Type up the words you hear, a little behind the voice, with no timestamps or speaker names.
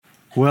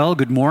Well,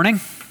 good morning.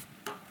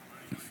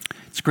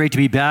 It's great to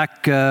be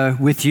back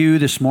with you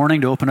this morning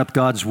to open up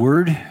God's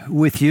Word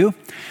with you.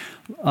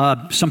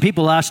 Some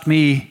people asked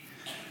me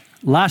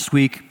last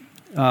week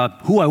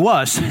who I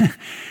was.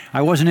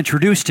 I wasn't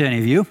introduced to any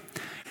of you.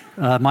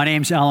 My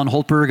name's Alan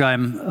Hultberg.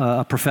 I'm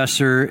a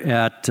professor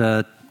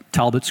at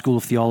Talbot School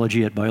of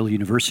Theology at Biola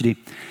University.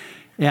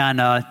 And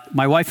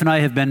my wife and I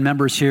have been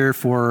members here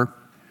for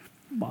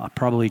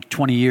probably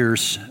 20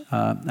 years,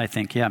 I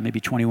think. Yeah,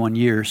 maybe 21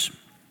 years.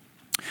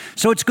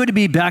 So it's good to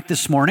be back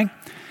this morning,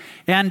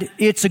 and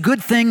it's a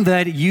good thing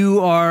that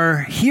you are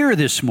here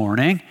this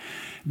morning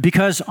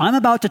because I'm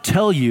about to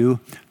tell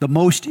you the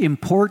most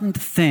important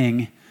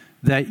thing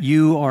that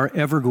you are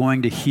ever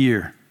going to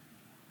hear.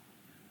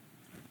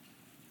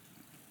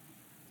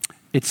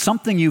 It's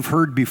something you've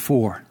heard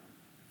before,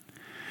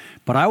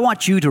 but I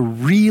want you to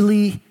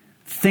really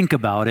think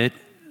about it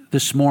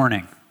this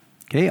morning.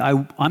 Okay,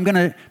 I'm going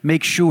to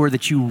make sure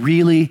that you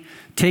really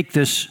take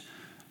this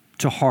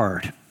to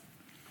heart.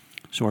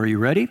 So are you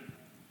ready?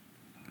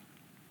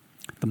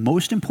 The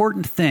most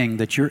important thing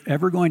that you're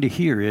ever going to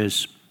hear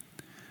is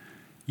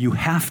you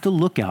have to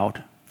look out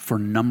for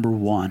number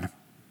one.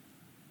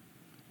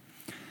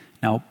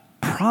 Now,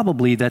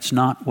 probably that's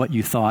not what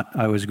you thought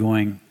I was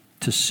going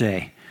to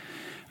say.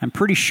 I'm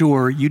pretty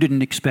sure you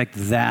didn't expect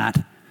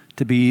that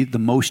to be the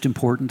most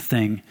important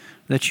thing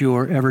that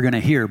you're ever going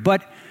to hear.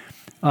 But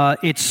I'm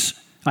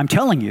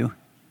telling you,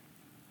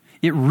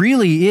 it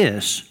really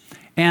is.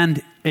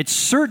 And it's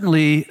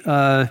certainly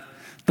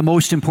the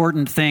most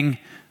important thing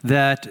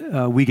that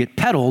we get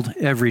peddled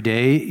every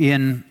day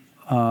in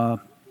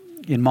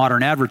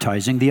modern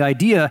advertising. The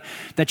idea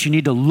that you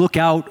need to look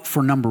out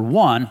for number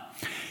one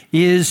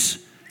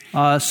is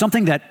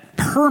something that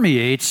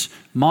permeates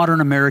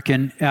modern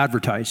American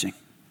advertising.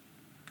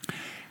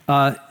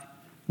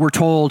 We're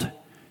told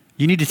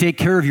you need to take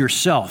care of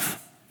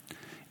yourself.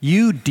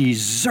 You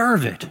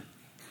deserve it.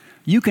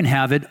 You can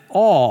have it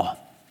all.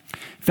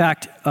 In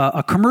fact,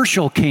 a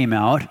commercial came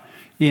out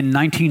in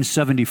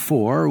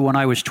 1974 when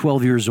I was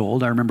 12 years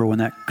old. I remember when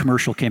that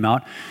commercial came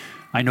out.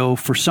 I know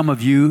for some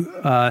of you,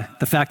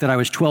 the fact that I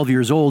was 12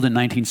 years old in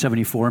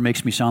 1974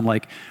 makes me sound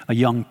like a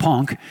young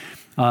punk.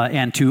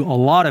 And to a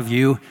lot of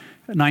you,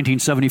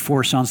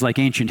 1974 sounds like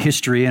ancient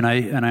history, and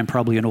I'm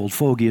probably an old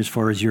fogey as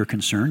far as you're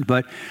concerned.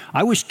 But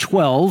I was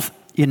 12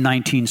 in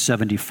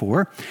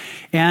 1974,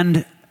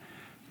 and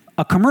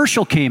a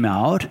commercial came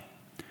out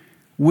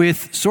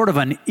with sort of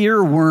an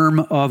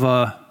earworm of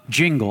a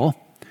jingle,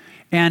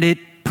 and it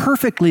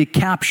perfectly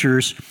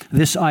captures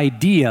this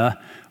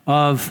idea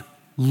of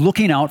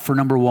looking out for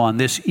number one,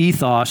 this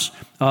ethos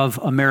of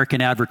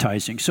American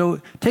advertising. So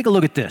take a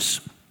look at this.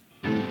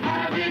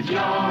 Have it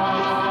your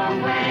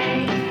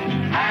way,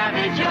 have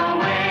it your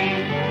way,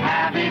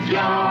 have it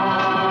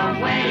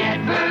your way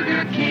at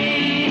Burger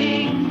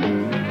King.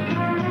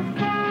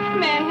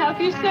 May I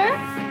help you, sir?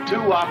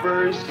 2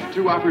 Whoppers,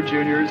 2 Whopper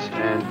Juniors,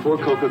 and 4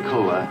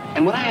 Coca-Cola.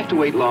 And would I have to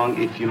wait long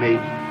if you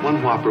made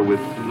 1 Whopper with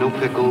no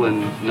pickle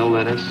and no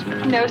lettuce?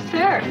 No,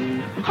 sir.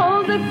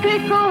 Hold the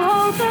pickle,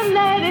 hold the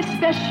lettuce.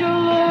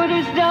 Special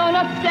orders don't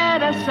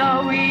upset us.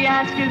 All we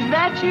ask is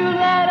that you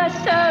let us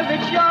serve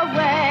it your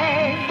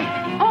way.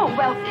 Oh,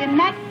 well, in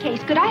that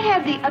case, could I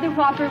have the other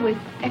Whopper with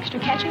extra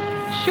ketchup?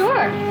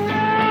 Sure.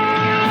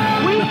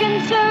 We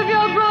can serve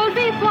your rolled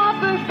beef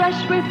Whopper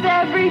fresh with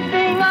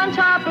everything on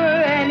top, or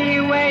any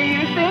way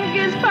you think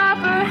is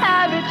proper.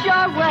 Have it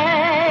your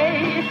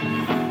way.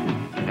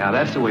 Now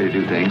that's the way to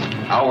do things,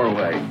 our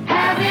way.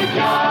 Have it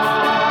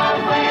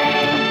your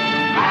way,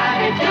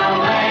 have it your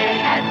way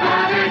at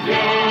Burger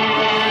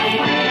King,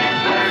 at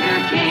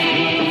Burger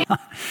King.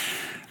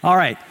 All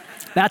right,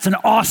 that's an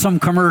awesome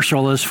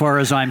commercial as far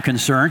as I'm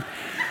concerned.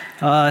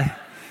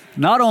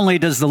 Not only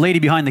does the lady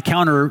behind the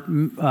counter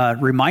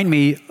remind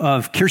me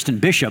of Kirsten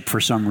Bishop for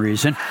some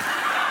reason,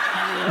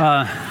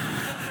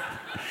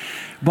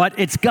 but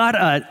it's got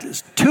a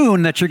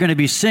tune that you're going to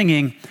be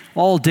singing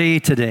all day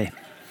today.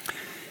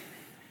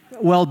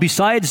 Well,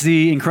 besides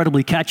the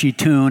incredibly catchy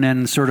tune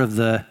and sort of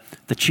the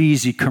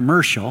cheesy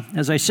commercial,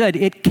 as I said,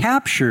 it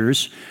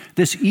captures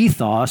this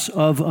ethos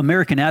of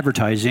American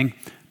advertising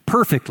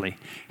perfectly.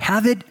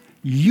 Have it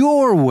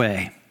your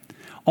way.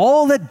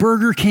 All that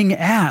Burger King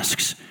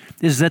asks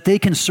is that they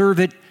can serve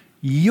it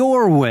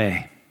your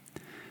way.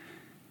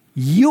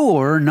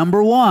 You're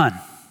number one.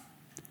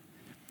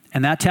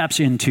 And that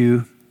taps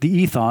into the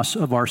ethos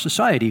of our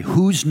society.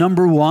 Who's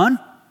number one?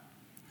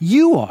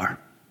 You are.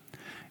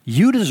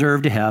 You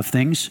deserve to have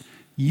things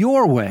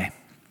your way.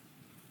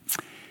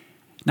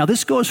 Now,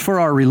 this goes for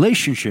our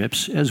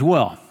relationships as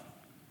well.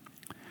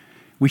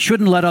 We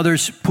shouldn't let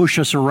others push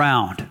us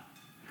around.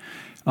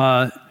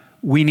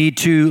 We need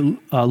to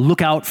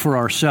look out for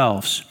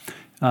ourselves.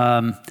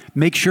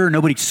 Make sure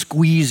nobody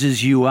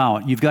squeezes you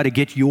out. You've got to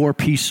get your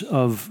piece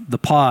of the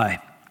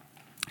pie.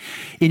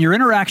 In your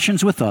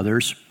interactions with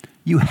others,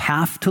 you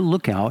have to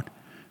look out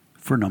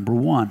for number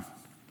one.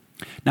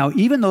 Now,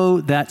 even though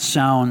that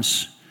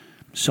sounds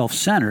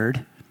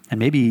self-centered and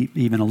maybe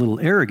even a little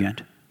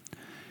arrogant,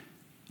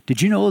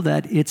 did you know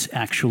that it's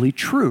actually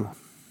true?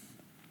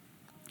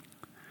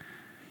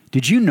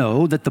 Did you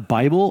know that the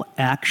Bible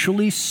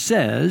actually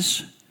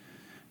says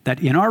that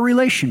in our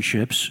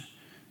relationships,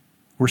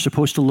 we're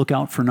supposed to look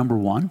out for number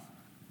one?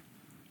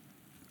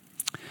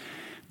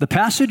 The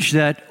passage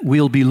that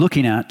we'll be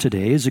looking at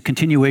today is a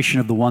continuation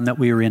of the one that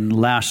we were in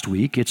last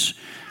week. It's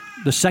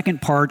the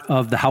second part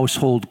of the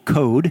household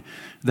code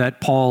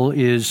that Paul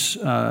is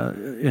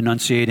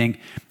enunciating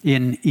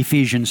in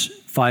Ephesians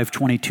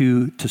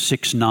 5:22 to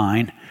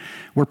 6:9,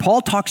 where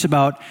Paul talks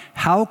about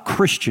how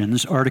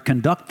Christians are to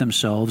conduct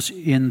themselves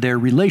in their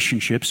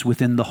relationships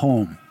within the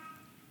home.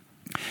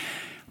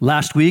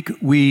 Last week,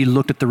 we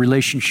looked at the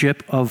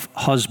relationship of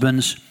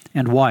husbands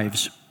and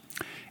wives.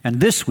 And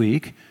this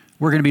week,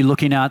 we're going to be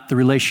looking at the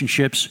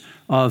relationships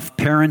of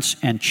parents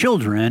and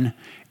children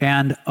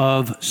and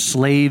of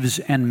slaves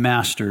and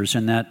masters.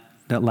 And that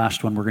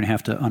last one we're going to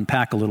have to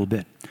unpack a little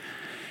bit.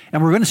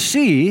 And we're going to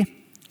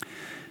see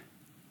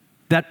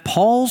that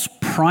Paul's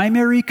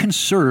primary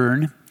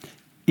concern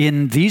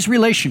in these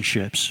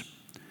relationships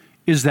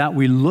is that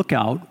we look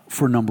out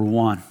for number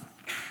one.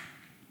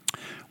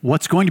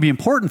 What's going to be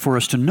important for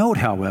us to note,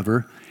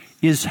 however,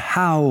 is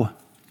how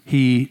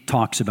he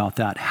talks about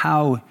that,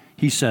 how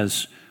he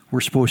says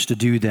we're supposed to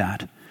do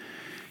that.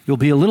 It'll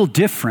be a little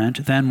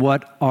different than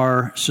what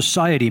our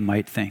society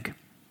might think.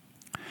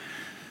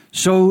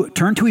 So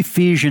turn to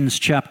Ephesians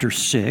chapter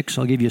 6.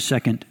 I'll give you a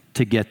second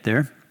to get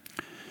there.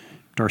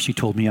 Darcy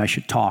told me I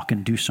should talk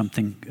and do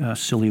something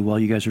silly while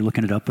you guys are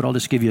looking it up, but I'll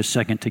just give you a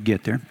second to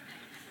get there.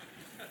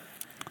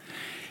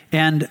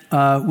 And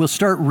we'll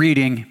start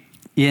reading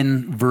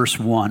in verse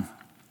 1.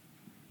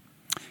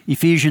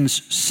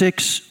 Ephesians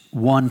 6,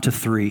 1 to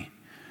 3.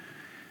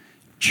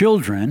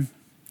 Children,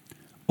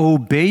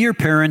 obey your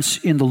parents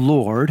in the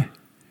Lord,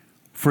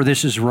 for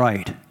this is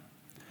right.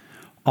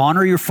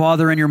 Honor your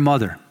father and your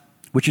mother,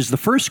 which is the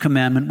first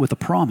commandment with a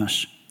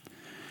promise,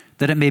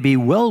 that it may be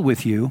well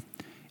with you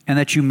and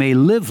that you may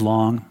live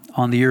long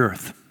on the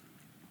earth.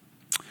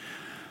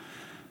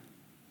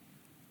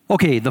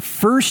 Okay, the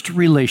first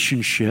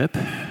relationship,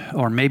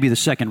 or maybe the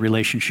second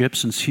relationship,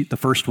 since the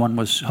first one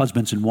was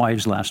husbands and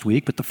wives last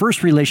week, but the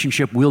first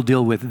relationship we'll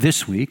deal with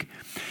this week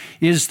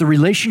is the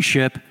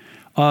relationship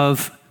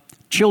of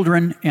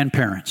children and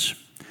parents.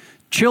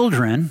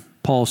 Children,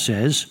 Paul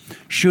says,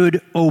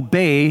 should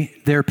obey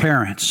their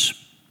parents.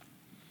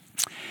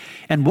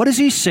 And what does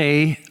he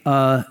say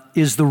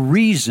is the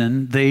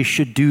reason they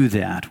should do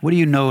that? What do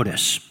you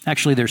notice?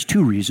 Actually, there's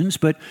two reasons,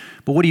 but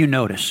what do you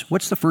notice?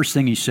 What's the first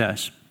thing he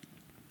says?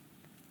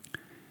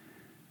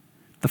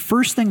 The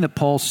first thing that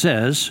Paul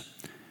says,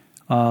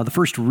 the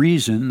first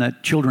reason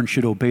that children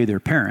should obey their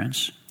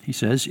parents, he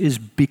says, is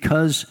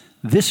because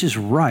this is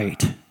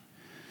right.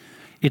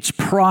 It's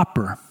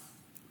proper.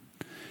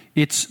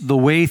 It's the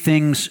way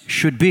things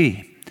should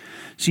be.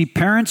 See,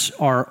 parents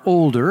are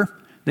older.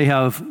 They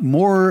have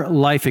more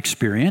life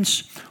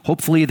experience.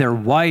 Hopefully, they're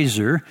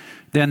wiser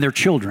than their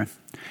children.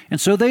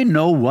 And so they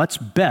know what's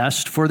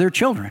best for their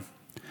children.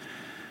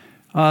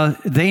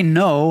 They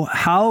know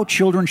how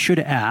children should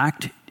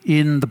act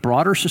in the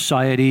broader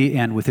society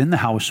and within the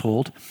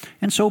household.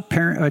 And so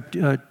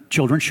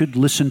children should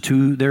listen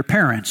to their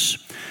parents.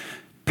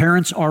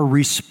 Parents are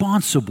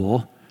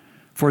responsible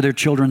for their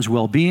children's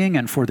well-being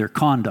and for their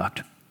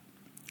conduct.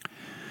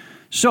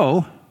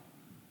 So,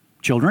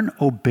 children,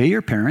 obey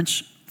your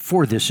parents,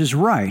 for this is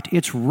right.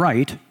 It's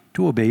right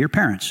to obey your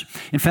parents.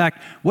 In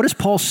fact, what does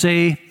Paul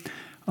say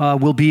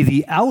will be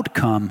the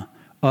outcome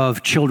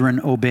of children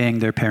obeying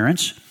their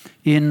parents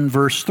in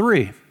verse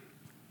 3?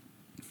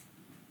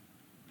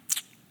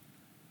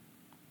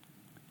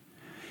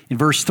 In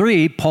verse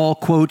 3, Paul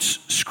quotes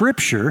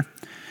Scripture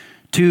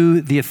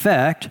to the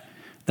effect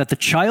that the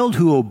child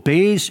who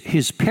obeys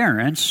his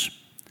parents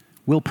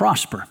will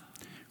prosper,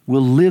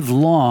 will live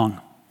long,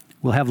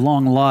 will have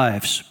long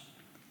lives.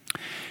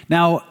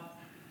 Now,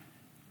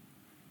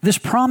 this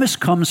promise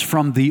comes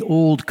from the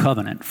Old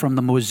Covenant, from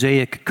the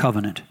Mosaic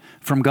Covenant,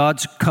 from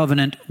God's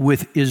covenant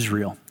with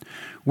Israel,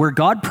 where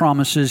God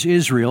promises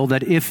Israel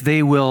that if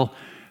they will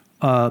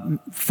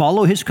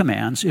follow his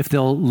commands, if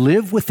they'll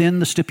live within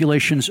the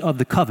stipulations of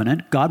the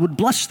covenant, God would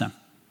bless them.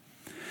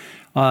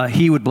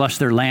 He would bless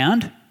their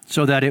land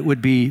so that it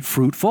would be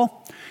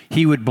fruitful.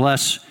 He would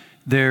bless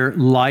their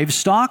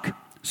livestock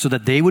so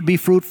that they would be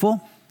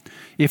fruitful.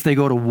 If they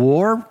go to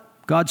war,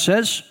 God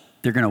says,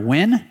 they're going to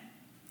win.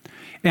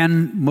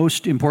 And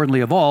most importantly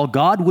of all,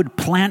 God would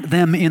plant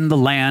them in the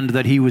land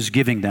that he was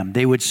giving them.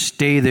 They would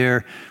stay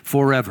there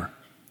forever.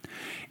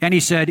 And he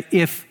said,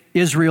 if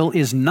Israel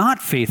is not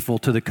faithful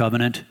to the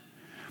covenant,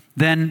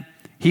 then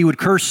he would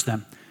curse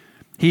them.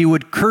 He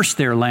would curse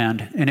their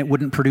land, and it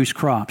wouldn't produce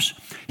crops.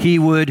 He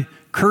would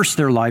curse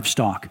their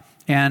livestock,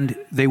 and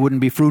they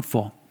wouldn't be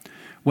fruitful.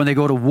 When they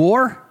go to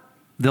war,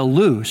 they'll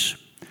lose.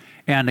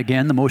 And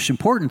again, the most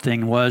important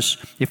thing was,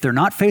 if they're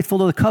not faithful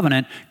to the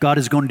covenant, God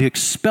is going to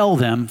expel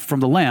them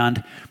from the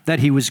land that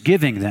he was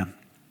giving them.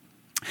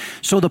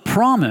 So the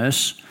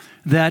promise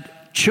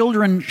that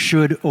children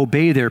should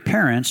obey their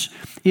parents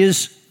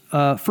is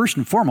first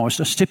and foremost,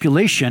 a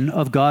stipulation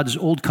of God's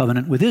old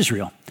covenant with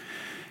Israel.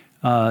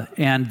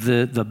 and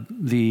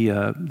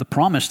the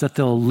promise that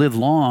they'll live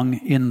long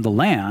in the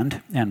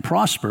land and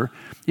prosper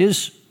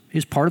is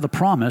part of the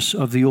promise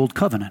of the Old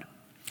Covenant.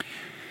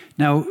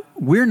 Now,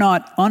 we're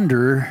not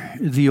under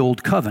the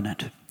Old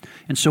Covenant,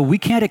 and so we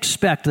can't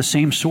expect the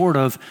same sort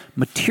of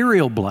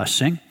material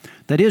blessing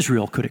that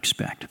Israel could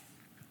expect.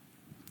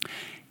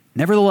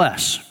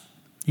 Nevertheless,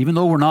 even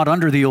though we're not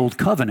under the Old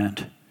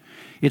Covenant,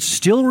 it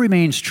still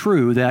remains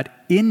true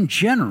that in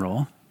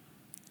general,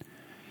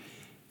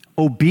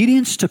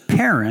 obedience to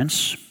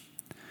parents,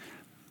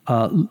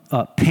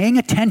 paying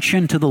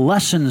attention to the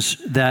lessons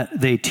that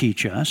they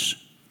teach us,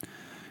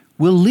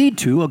 will lead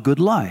to a good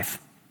life.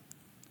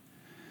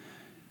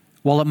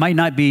 While it might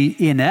not be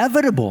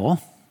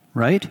inevitable,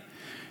 right,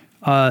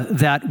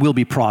 that we'll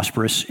be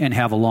prosperous and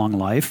have a long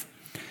life,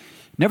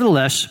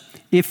 nevertheless,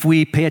 if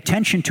we pay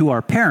attention to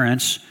our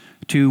parents,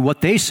 to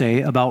what they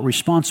say about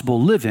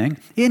responsible living,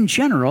 in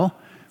general,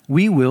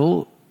 we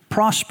will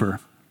prosper.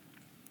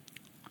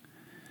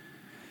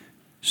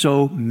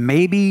 So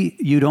maybe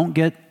you don't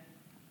get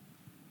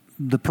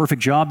the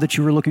perfect job that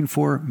you were looking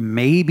for.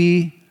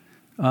 Maybe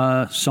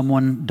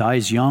someone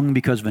dies young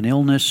because of an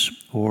illness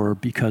or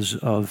because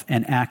of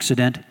an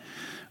accident.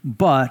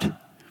 But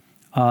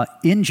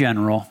in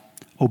general,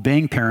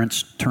 obeying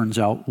parents turns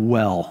out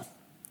well.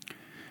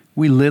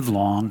 We live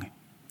long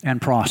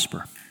and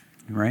prosper,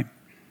 right?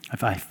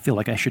 I feel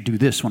like I should do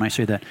this when I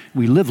say that.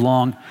 We live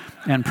long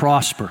and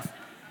prosper.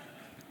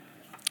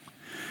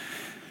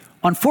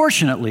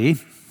 Unfortunately,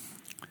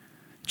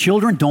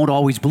 children don't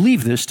always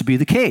believe this to be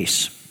the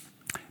case.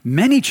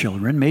 Many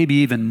children, maybe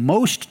even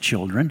most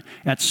children,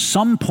 at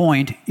some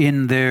point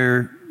in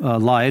their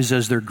lives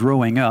as they're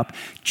growing up,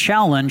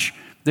 challenge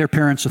their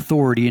parents'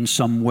 authority in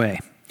some way.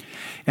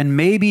 And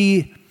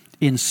maybe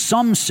in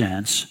some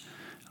sense,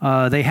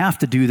 they have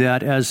to do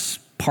that as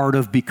part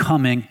of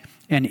becoming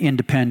an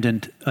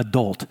independent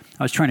adult.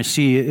 I was trying to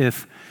see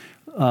if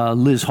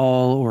Liz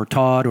Hall or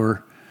Todd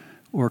or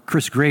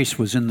Chris Grace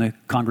was in the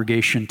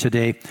congregation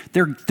today.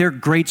 They're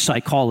great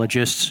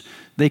psychologists.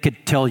 They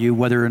could tell you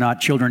whether or not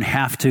children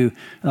have to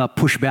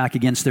push back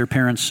against their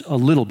parents a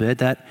little bit.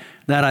 That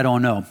I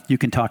don't know. You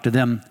can talk to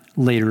them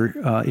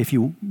later if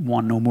you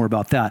want to know more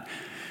about that.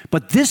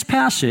 But this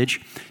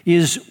passage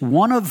is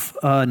one of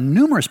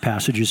numerous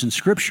passages in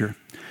Scripture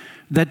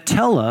that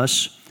tell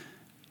us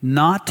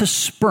not to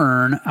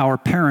spurn our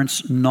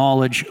parents'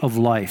 knowledge of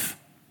life,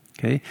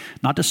 okay?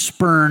 Not to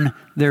spurn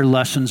their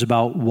lessons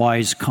about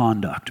wise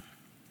conduct.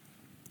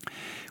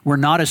 We're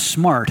not as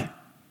smart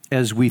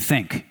as we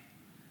think,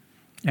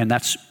 and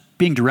that's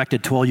being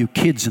directed to all you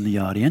kids in the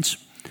audience.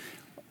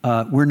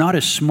 We're not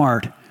as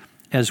smart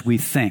as we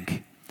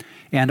think,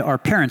 and our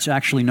parents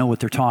actually know what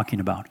they're talking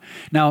about.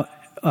 Now,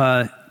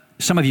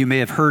 some of you may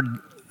have heard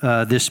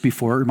this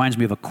before. It reminds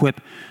me of a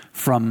quip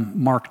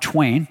from Mark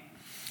Twain.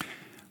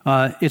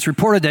 It's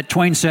reported that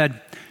Twain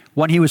said,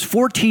 when he was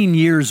 14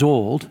 years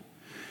old,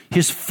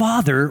 his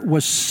father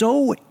was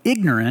so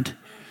ignorant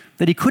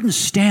that he couldn't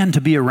stand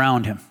to be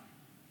around him.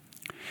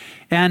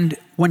 And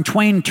when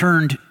Twain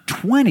turned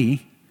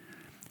 20,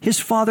 his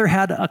father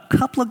had a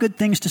couple of good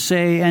things to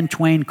say, and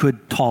Twain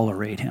could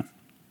tolerate him.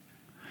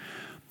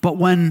 But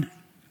when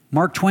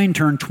Mark Twain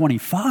turned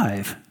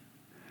 25,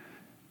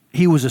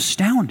 he was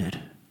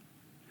astounded.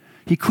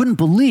 He couldn't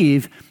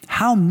believe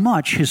how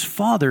much his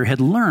father had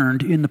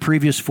learned in the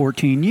previous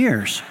 14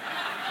 years.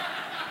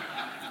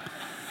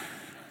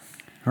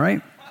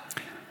 Right?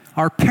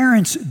 Our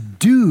parents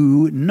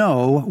do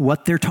know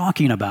what they're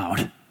talking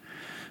about.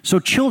 So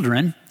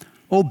children,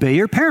 obey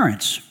your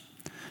parents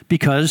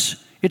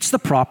because it's the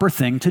proper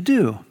thing to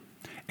do.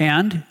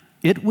 And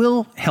it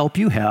will help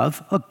you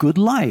have a good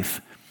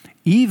life,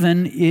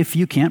 even if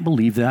you can't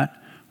believe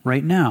that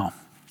right now.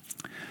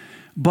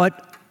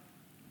 But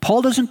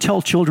Paul doesn't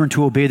tell children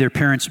to obey their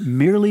parents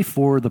merely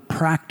for the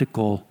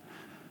practical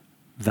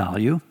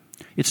value.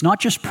 It's not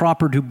just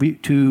proper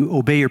to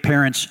obey your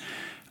parents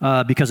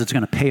because it's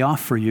going to pay off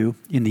for you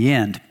in the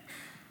end.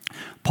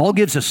 Paul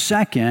gives a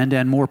second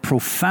and more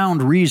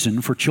profound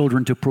reason for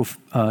children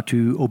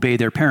to obey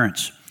their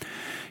parents.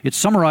 It's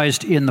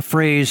summarized in the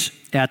phrase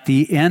at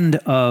the end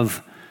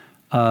of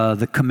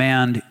the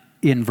command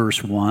in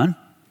verse 1.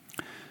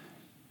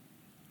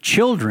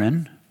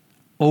 Children,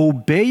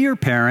 obey your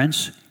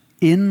parents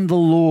in the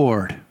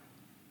Lord.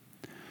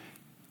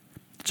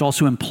 It's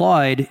also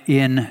implied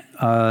in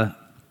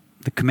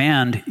the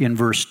command in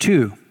verse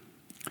 2.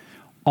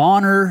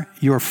 Honor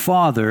your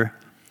father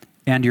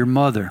and your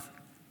mother.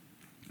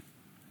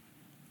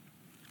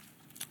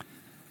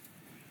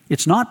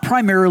 It's not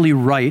primarily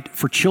right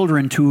for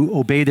children to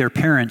obey their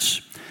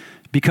parents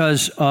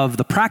because of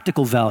the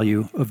practical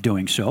value of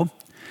doing so.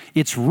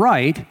 It's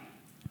right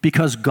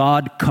because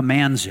God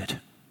commands it.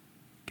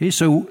 Okay,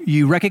 so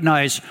you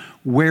recognize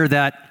where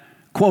that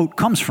quote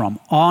comes from.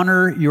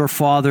 Honor your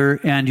father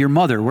and your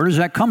mother. Where does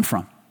that come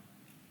from?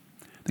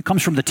 It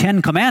comes from the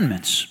 10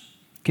 Commandments.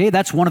 Okay,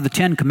 that's one of the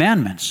 10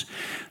 Commandments.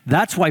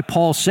 That's why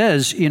Paul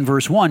says in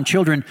verse 1,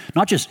 children,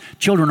 not just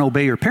children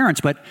obey your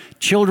parents, but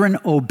children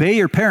obey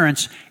your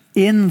parents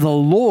in the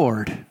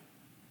Lord.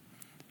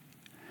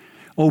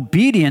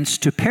 obedience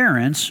to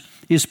parents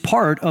is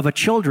part of a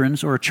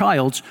children's or a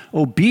child's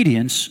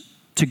obedience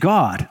to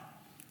God.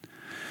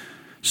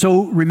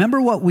 So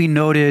remember what we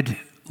noted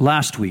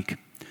last week,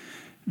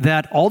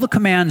 that all the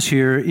commands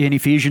here in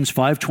Ephesians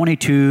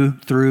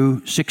 5:22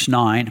 through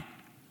 6:9,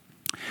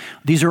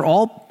 these are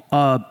all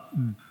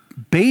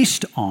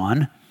based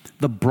on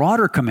the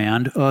broader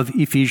command of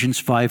Ephesians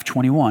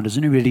 5:21. Does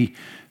anybody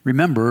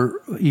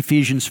remember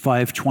Ephesians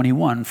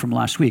 5:21 from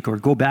last week? Or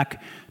go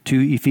back to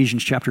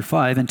Ephesians chapter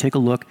 5 and take a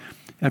look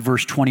at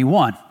verse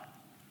 21.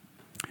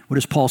 What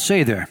does Paul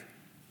say there?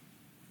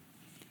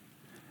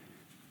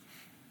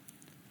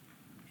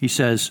 He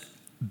says,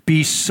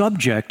 "Be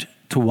subject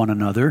to one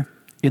another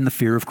in the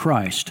fear of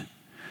Christ.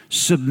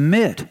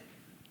 Submit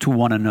to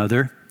one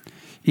another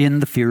in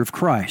the fear of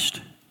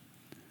Christ."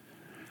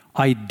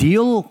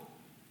 Ideal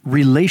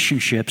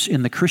relationships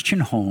in the Christian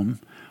home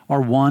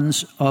are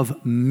ones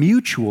of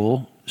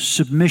mutual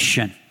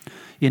submission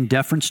in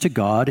deference to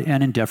God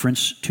and in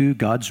deference to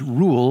God's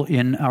rule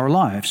in our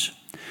lives.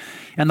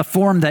 And the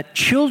form that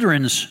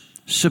children's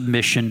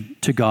submission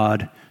to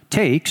God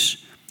takes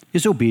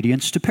is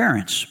obedience to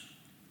parents.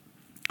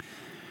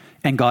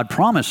 And God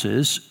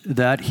promises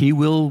that He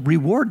will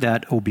reward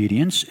that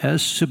obedience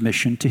as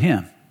submission to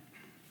Him.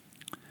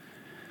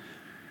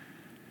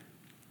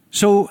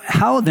 So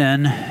how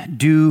then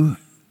do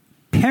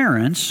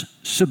parents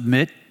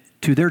submit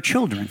to their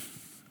children?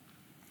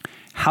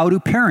 How do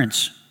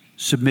parents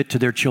submit to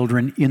their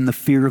children in the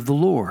fear of the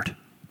Lord?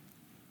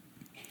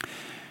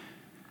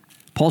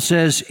 Paul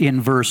says in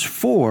verse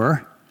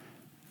 4,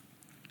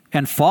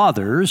 "And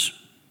fathers,"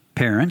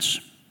 parents,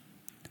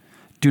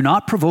 "do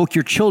not provoke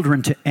your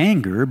children to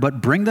anger,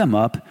 but bring them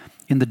up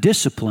in the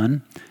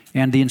discipline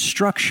and the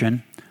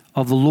instruction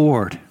of the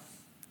Lord."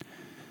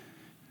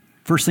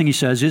 First thing he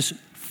says is,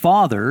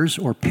 fathers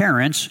or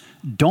parents,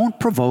 don't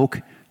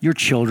provoke your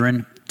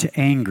children to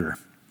anger.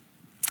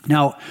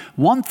 Now,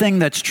 one thing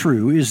that's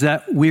true is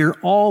that we're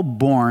all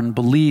born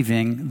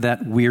believing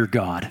that we're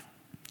God,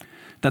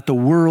 that the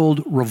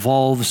world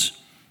revolves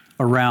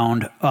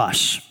around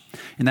us,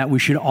 and that we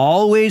should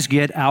always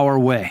get our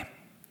way.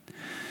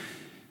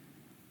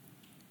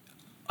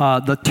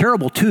 The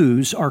terrible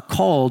twos are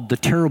called the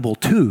terrible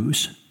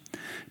twos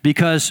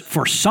because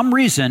for some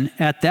reason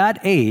at that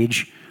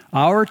age,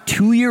 our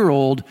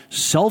 2-year-old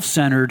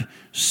self-centered,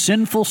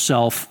 sinful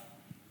self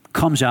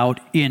comes out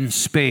in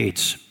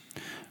spades,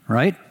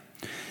 right?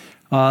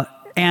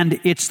 And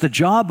it's the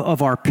job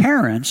of our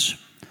parents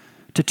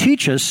to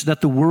teach us that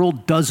the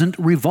world doesn't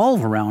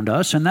revolve around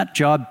us, and that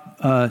job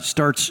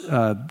starts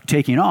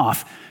taking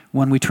off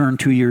when we turn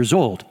 2 years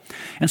old.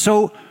 And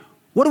so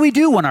what do we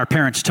do when our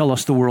parents tell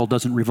us the world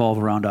doesn't revolve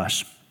around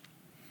us?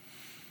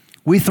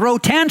 We throw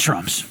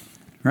tantrums,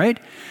 right?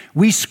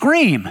 We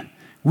scream,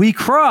 we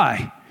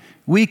cry,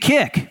 we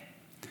kick,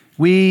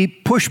 we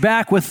push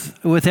back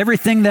with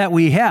everything that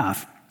we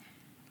have.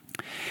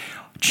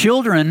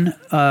 Children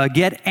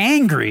get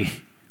angry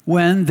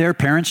when their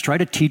parents try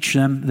to teach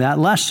them that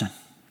lesson.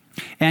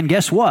 And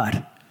guess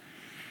what?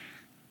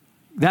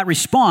 That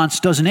response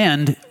doesn't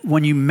end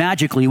when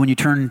you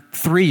turn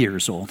 3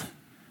 years old,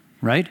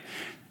 right?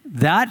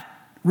 That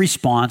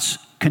response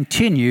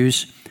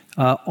continues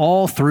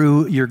all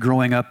through your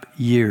growing up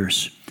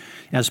years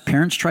as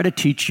parents try to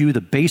teach you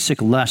the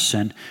basic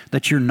lesson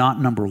that you're not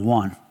number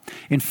one.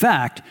 In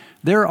fact,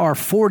 there are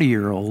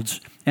 40-year-olds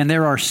and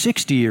there are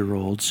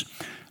 60-year-olds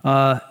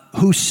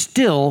who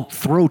still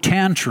throw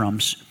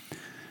tantrums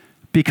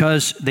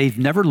because they've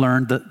never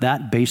learned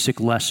that basic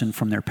lesson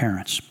from their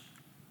parents.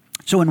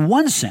 So in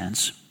one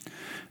sense,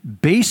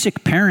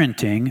 basic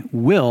parenting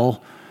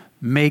will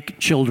make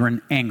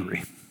children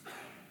angry.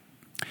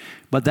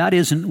 But that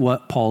isn't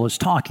what Paul is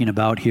talking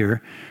about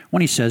here when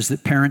he says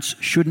that parents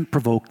shouldn't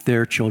provoke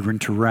their children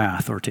to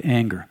wrath or to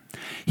anger.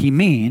 He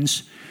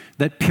means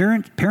that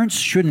parents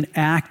shouldn't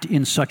act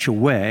in such a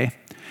way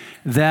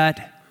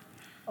that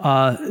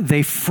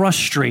they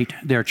frustrate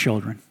their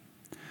children,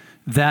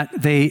 that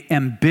they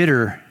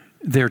embitter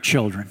their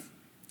children.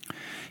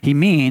 He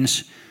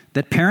means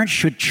that parents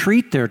should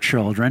treat their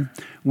children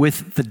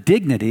with the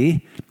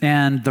dignity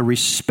and the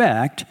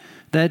respect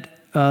that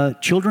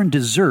children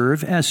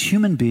deserve as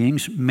human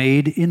beings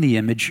made in the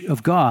image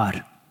of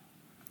God.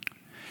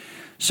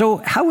 So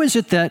how is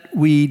it that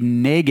we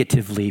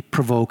negatively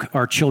provoke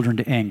our children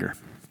to anger?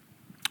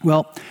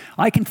 Well,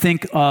 I can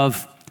think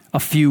of a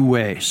few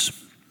ways.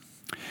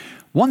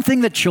 One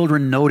thing that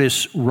children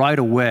notice right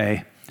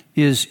away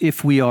is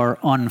if we are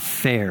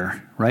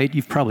unfair, right?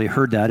 You've probably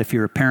heard that if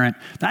you're a parent.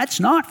 That's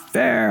not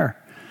fair.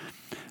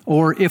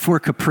 Or if we're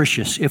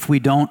capricious, if we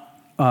don't,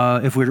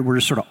 if we're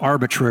sort of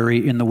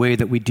arbitrary in the way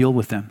that we deal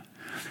with them.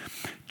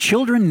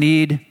 Children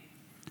need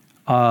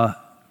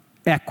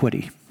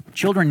equity.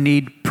 Children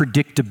need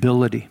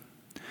predictability.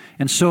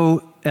 And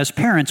so as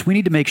parents, we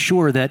need to make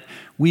sure that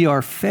we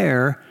are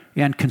fair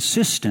and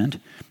consistent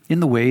in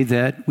the way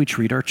that we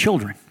treat our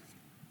children.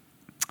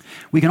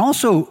 We can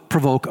also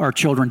provoke our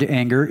children to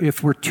anger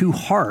if we're too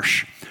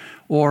harsh,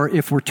 or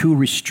if we're too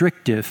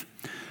restrictive,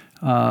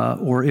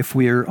 or if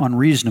we're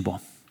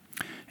unreasonable.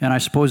 And I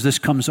suppose this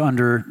comes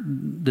under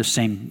the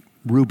same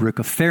rubric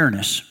of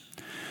fairness.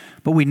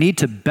 But we need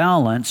to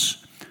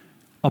balance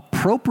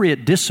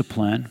appropriate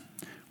discipline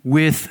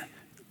with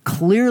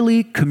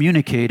clearly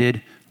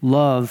communicated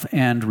love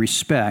and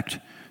respect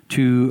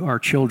to our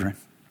children.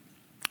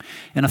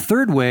 And a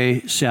third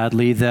way,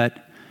 sadly,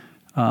 that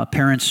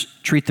parents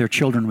treat their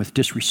children with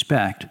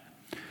disrespect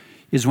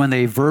is when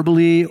they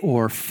verbally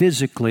or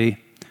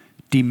physically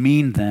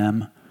demean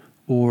them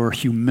or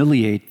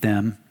humiliate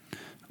them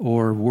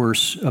or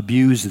worse,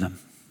 abuse them.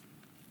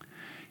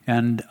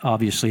 And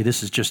obviously,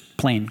 this is just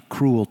plain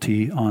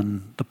cruelty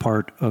on the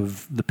part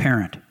of the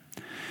parent.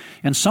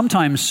 And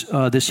sometimes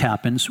this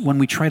happens when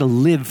we try to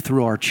live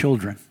through our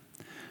children,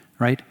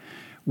 right?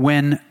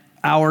 When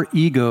our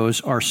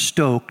egos are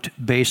stoked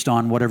based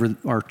on whatever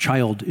our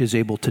child is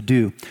able to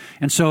do.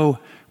 And so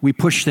we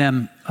push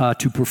them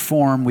to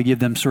perform. We give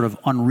them sort of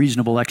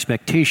unreasonable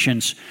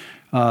expectations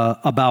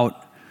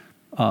about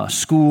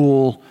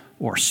school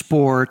or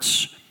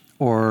sports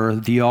or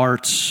the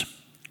arts,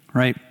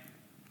 right?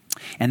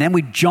 And then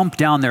we jump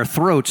down their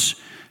throats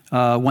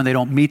when they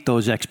don't meet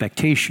those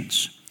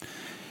expectations.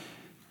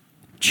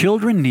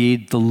 Children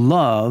need the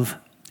love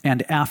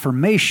and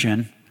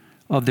affirmation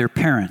of their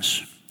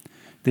parents.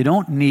 They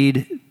don't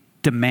need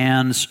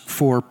demands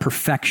for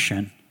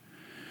perfection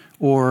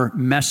or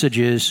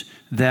messages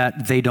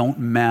that they don't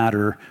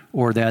matter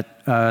or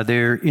that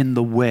they're in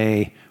the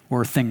way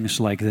or things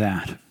like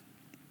that.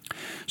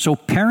 So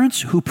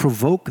parents who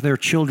provoke their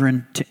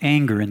children to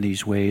anger in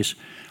these ways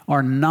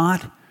are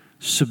not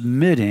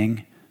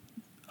submitting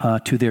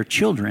to their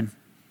children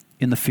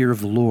in the fear of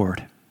the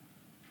Lord,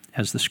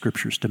 as the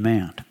Scriptures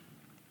demand.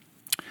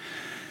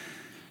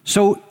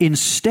 So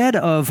instead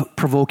of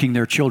provoking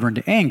their children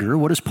to anger,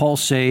 what does Paul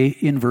say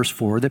in verse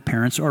 4 that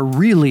parents are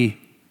really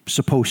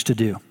supposed to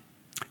do?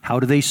 How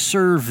do they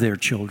serve their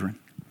children?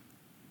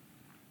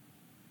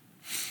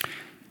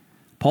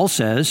 Paul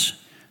says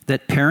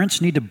that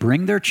parents need to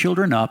bring their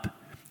children up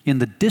in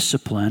the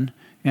discipline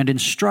and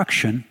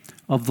instruction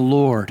of the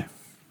Lord.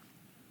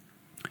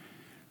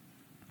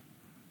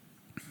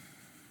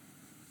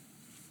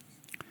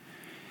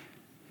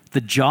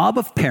 The job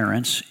of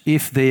parents,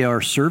 if they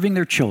are serving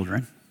their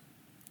children,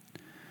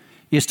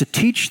 is to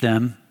teach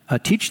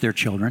their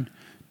children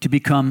to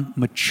become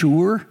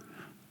mature,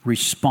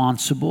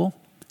 responsible,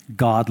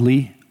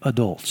 godly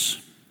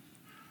adults.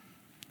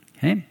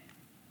 Okay?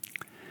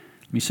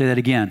 Let me say that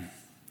again.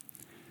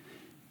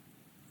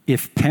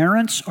 If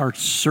parents are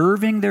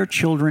serving their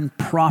children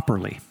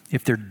properly,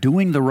 if they're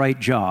doing the right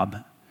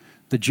job,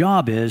 the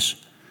job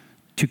is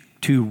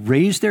to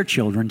raise their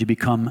children to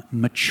become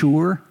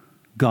mature,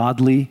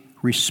 godly,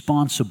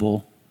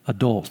 responsible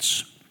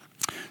adults.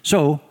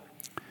 So,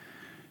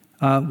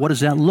 what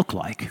does that look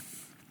like?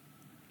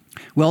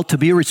 Well, to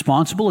be a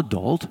responsible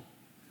adult,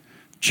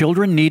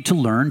 children need to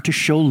learn to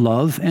show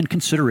love and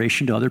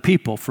consideration to other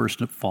people.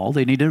 First of all,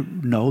 they need to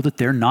know that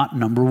they're not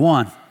number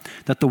one,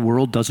 that the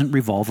world doesn't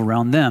revolve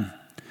around them.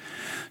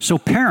 So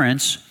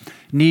parents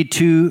need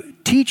to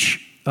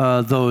teach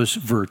those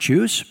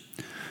virtues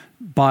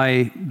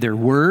by their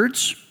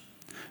words,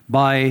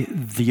 by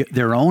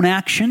their own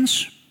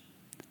actions,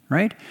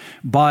 right?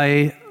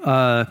 By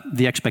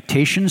the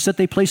expectations that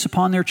they place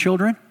upon their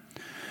children,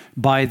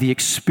 by the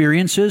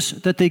experiences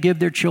that they give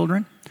their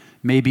children,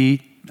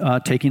 maybe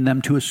taking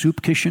them to a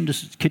soup kitchen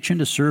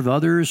to serve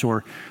others,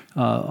 or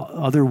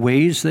other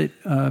ways that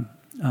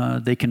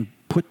they can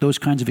put those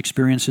kinds of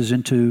experiences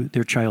into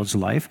their child's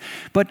life.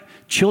 But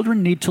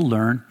children need to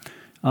learn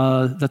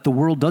that the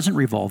world doesn't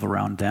revolve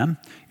around them,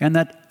 and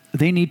that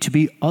they need to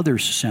be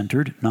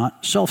others-centered,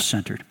 not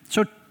self-centered.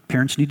 So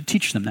parents need to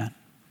teach them that.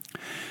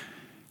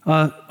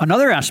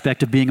 Another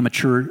aspect of being a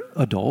mature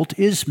adult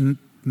is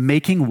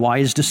making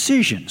wise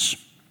decisions.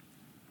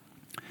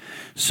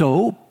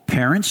 So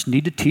parents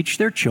need to teach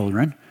their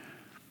children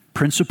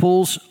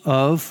principles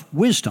of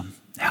wisdom,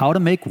 how to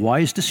make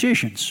wise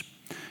decisions,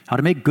 how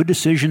to make good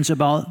decisions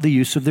about the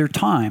use of their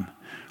time,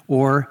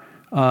 or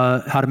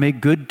how to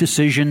make good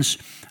decisions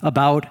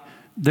about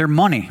their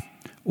money,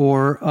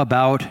 or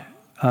about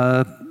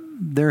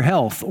their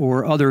health,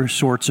 or other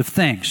sorts of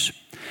things.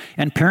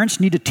 And parents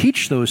need to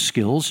teach those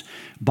skills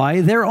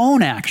by their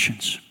own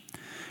actions.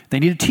 They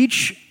need to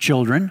teach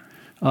children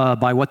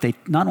by what they,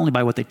 not only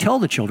by what they tell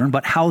the children,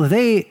 but how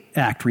they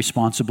act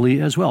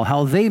responsibly as well,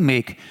 how they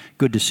make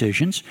good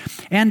decisions.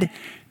 And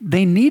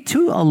they need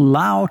to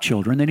allow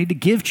children, they need to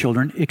give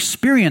children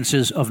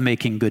experiences of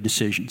making good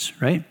decisions,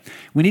 right?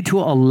 We need to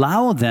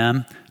allow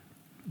them,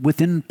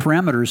 within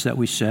parameters that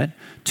we set,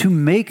 to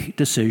make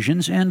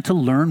decisions and to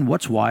learn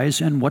what's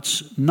wise and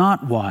what's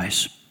not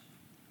wise.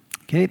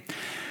 Okay?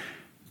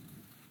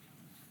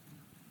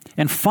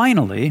 And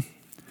finally,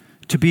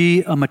 to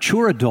be a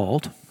mature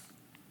adult,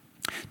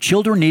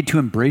 children need to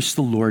embrace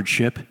the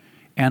lordship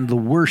and the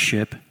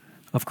worship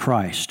of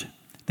Christ.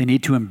 They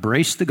need to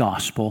embrace the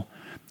gospel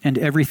and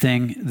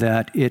everything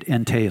that it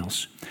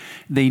entails.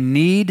 They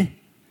need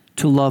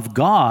to love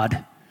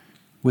God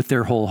with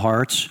their whole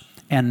hearts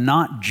and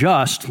not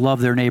just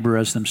love their neighbor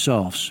as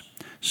themselves.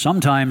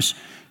 Sometimes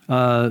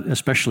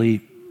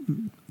especially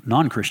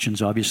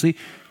non-Christians, obviously,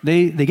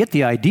 they get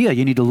the idea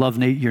you need to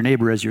love your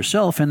neighbor as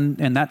yourself,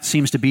 and that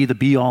seems to be the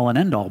be-all and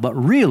end-all. But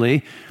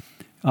really,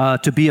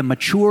 to be a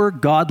mature,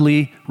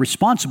 godly,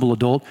 responsible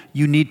adult,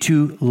 you need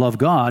to love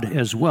God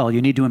as well.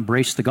 You need to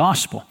embrace the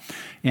gospel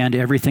and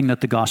everything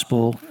that the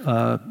gospel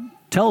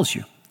tells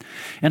you.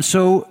 And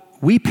so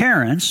we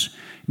parents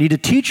need to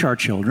teach our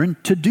children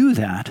to do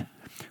that.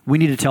 We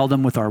need to tell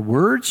them with our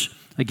words.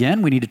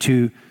 Again, we need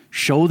to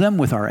show them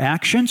with our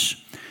actions.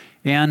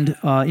 And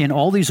in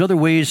all these other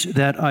ways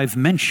that I've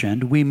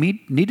mentioned, we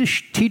need to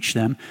teach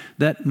them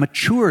that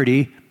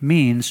maturity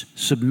means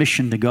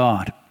submission to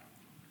God.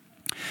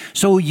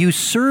 So you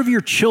serve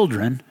your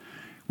children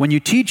when you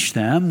teach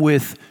them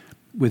with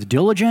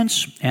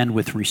diligence and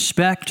with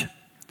respect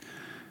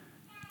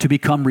to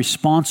become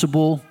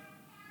responsible,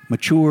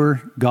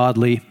 mature,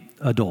 godly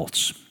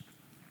adults.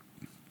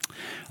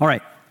 All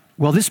right.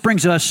 Well, this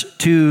brings us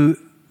to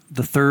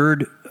the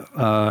third,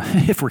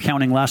 if we're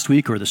counting last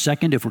week, or the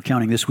second, if we're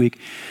counting this week,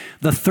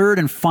 the third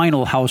and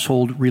final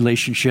household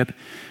relationship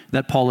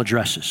that Paul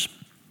addresses.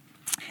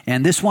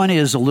 And this one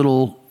is a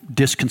little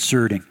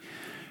disconcerting.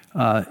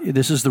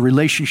 This is the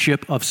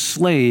relationship of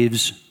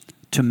slaves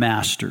to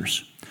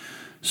masters.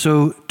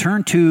 So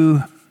turn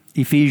to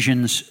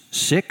Ephesians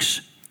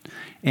 6,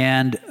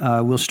 and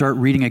we'll start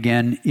reading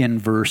again in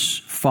verse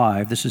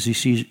 5. This is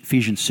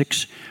Ephesians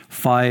 6,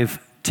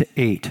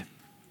 5-8.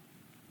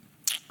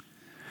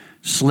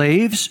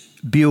 Slaves,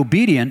 be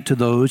obedient to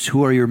those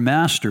who are your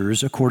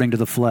masters according to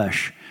the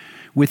flesh,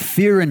 with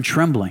fear and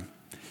trembling,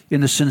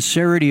 in the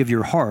sincerity of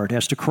your heart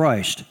as to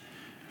Christ,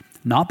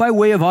 not by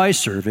way of eye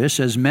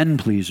service as men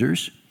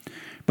pleasers,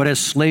 but as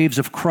slaves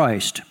of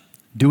Christ,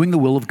 doing the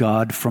will of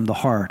God from the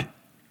heart.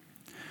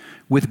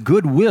 With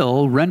good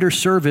will render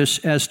service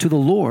as to the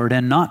Lord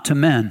and not to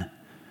men,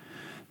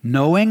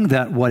 knowing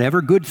that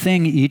whatever good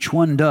thing each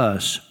one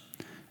does,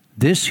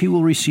 this he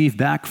will receive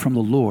back from the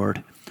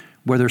Lord,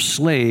 whether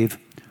slave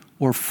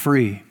or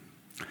free.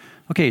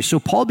 Okay,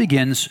 so Paul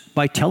begins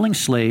by telling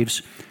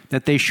slaves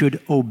that they should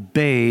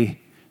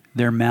obey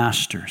their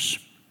masters.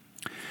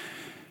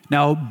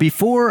 Now,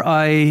 before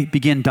I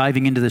begin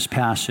diving into this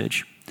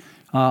passage,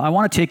 I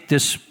want to take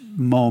this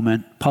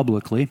moment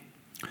publicly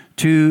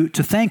to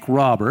thank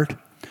Robert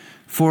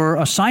for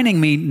assigning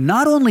me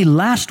not only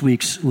last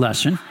week's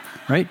lesson,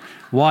 right?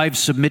 Wives,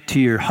 submit to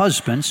your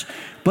husbands,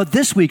 but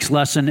this week's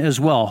lesson as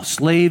well.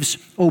 Slaves,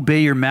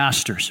 obey your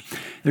masters.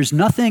 There's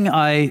nothing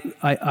I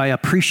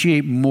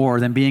appreciate more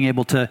than being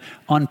able to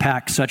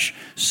unpack such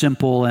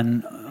simple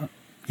and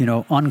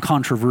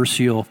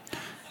uncontroversial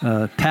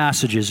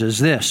passages as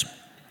this.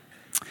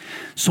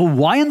 So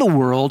why in the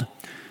world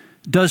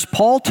does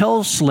Paul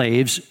tell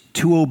slaves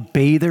to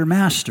obey their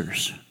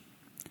masters?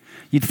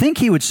 You'd think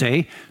he would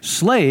say,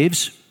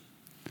 slaves,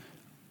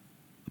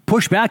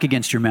 push back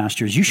against your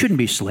masters. You shouldn't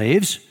be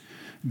slaves.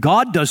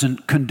 God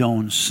doesn't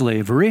condone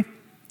slavery.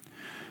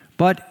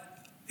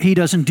 But he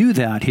doesn't do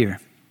that here.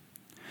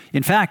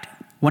 In fact,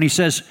 when he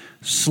says,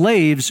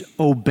 slaves,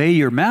 obey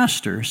your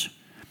masters,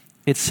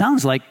 it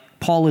sounds like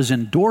Paul is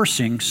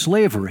endorsing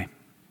slavery.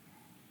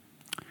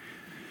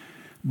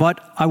 But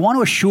I want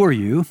to assure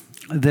you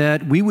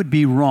that we would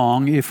be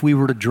wrong if we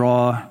were to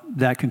draw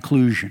that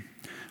conclusion.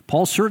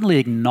 Paul certainly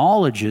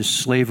acknowledges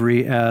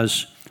slavery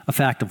as a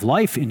fact of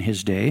life in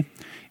his day,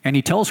 and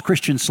he tells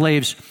Christian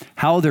slaves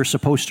how they're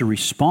supposed to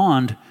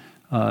respond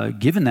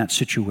given that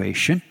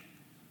situation.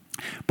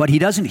 But he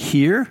doesn't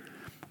here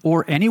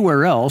or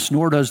anywhere else,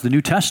 nor does the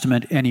New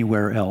Testament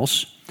anywhere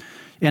else,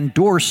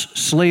 endorse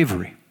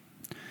slavery.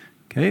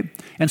 Okay?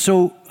 And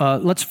so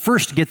let's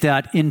first get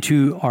that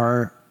into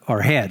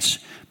our heads.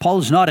 Paul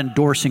is not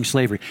endorsing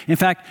slavery. In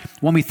fact,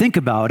 when we think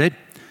about it,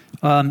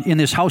 in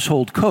this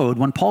household code,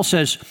 when Paul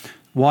says,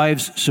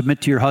 wives,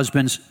 submit to your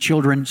husbands,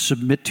 children,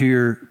 submit to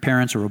your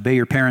parents or obey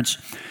your parents,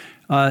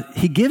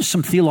 he gives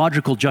some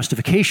theological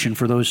justification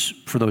for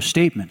those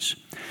statements.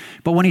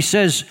 But when he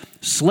says,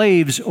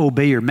 slaves,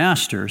 obey your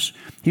masters,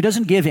 he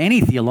doesn't give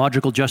any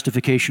theological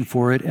justification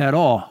for it at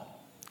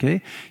all.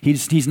 Okay?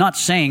 He's not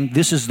saying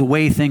this is the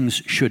way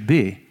things should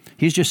be.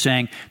 He's just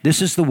saying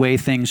this is the way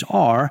things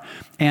are,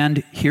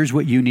 and here's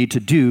what you need to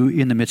do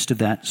in the midst of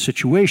that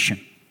situation.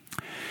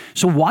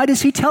 So why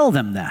does he tell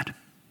them that?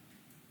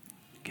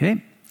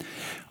 Okay?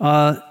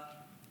 Let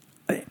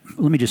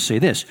me just say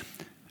this.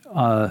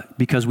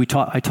 Because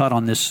I taught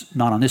on this,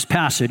 not on this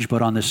passage,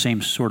 but on this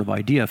same sort of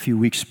idea a few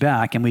weeks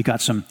back, and we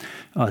got some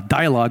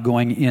dialogue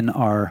going in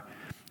our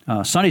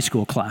Sunday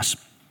school class.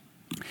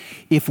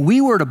 If we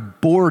were to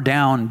bore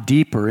down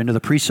deeper into the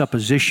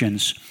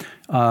presuppositions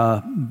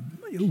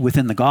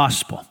within the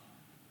gospel,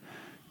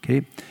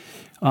 okay,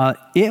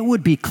 it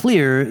would be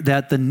clear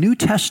that the New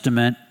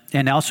Testament,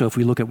 and also if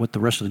we look at what the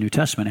rest of the New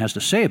Testament has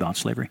to say about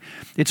slavery,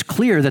 it's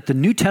clear that the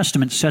New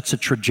Testament sets a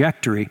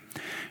trajectory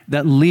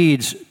that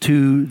leads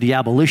to the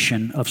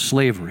abolition of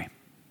slavery.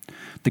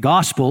 The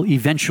gospel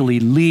eventually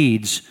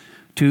leads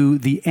to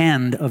the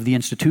end of the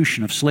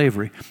institution of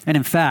slavery. And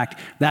in fact,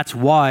 that's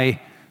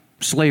why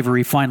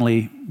slavery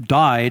finally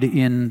died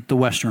in the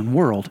Western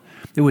world.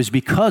 It was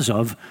because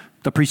of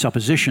the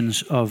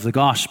presuppositions of the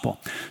gospel.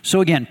 So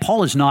again,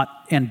 Paul is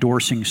not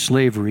endorsing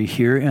slavery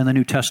here, and the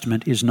New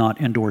Testament is not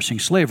endorsing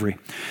slavery.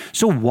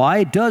 So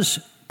why does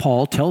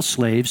Paul tell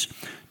slaves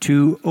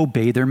to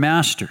obey their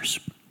masters?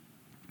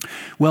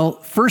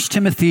 Well, 1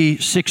 Timothy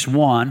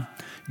 6:1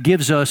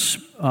 gives us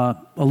a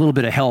little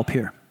bit of help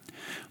here.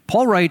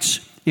 Paul writes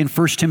in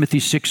 1 Timothy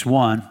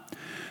 6:1,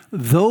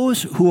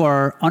 "Those who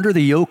are under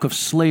the yoke of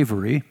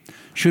slavery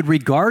should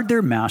regard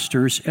their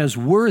masters as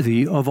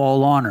worthy of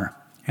all honor."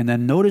 And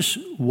then notice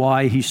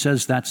why he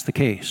says that's the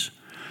case.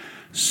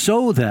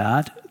 "So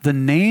that the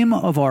name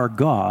of our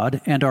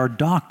God and our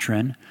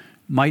doctrine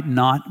might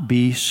not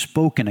be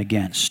spoken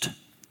against."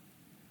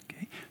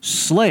 Okay.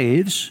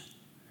 Slaves,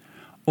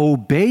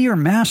 obey your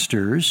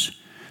masters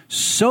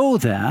so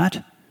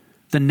that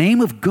the name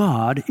of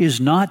God is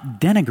not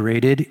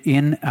denigrated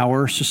in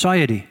our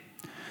society,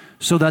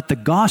 so that the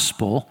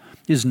gospel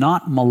is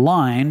not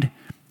maligned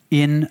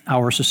in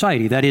our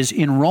society, that is,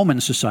 in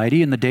Roman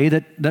society in the day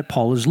that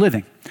Paul is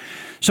living.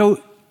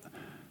 So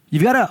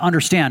you've got to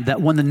understand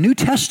that when the New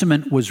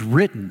Testament was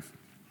written,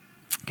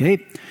 okay,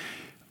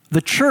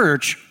 the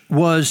church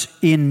was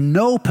in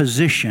no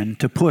position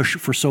to push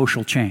for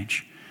social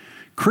change.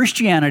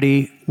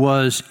 Christianity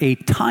was a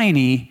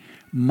tiny,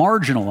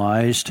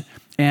 marginalized,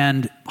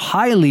 and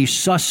highly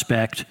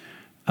suspect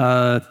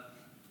subset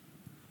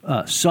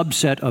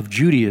of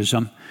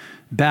Judaism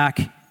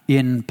back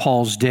in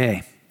Paul's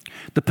day.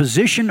 The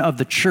position of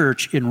the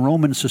church in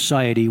Roman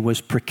society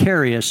was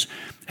precarious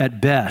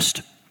at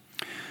best.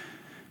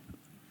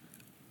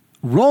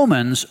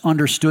 Romans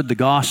understood the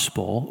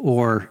gospel,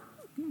 or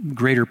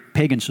greater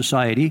pagan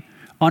society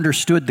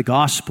understood the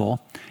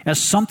gospel as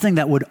something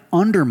that would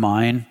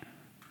undermine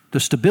the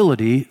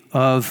stability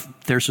of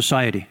their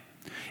society.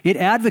 It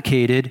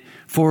advocated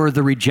for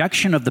the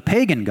rejection of the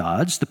pagan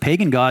gods. The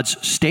pagan gods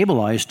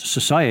stabilized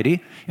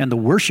society, and the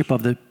worship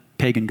of the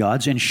pagan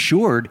gods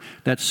ensured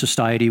that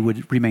society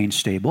would remain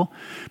stable.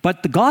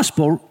 But the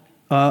gospel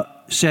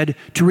said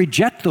to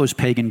reject those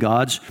pagan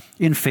gods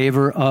in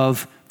favor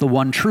of the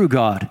one true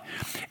God.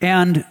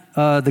 And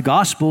the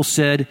gospel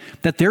said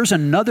that there's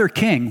another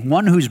king,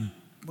 one who's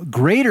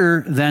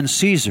greater than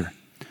Caesar,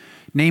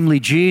 namely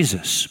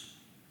Jesus.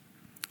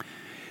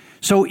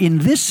 So in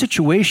this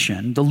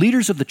situation, the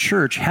leaders of the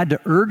church had to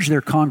urge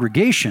their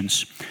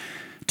congregations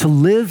to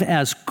live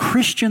as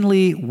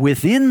Christianly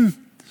within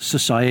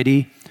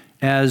society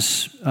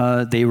as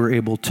they were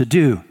able to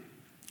do.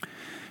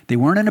 They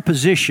weren't in a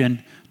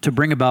position to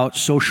bring about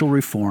social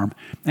reform.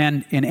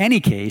 And in any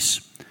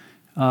case,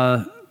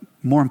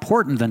 more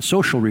important than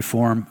social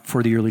reform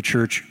for the early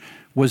church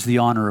was the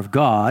honor of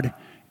God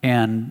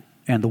and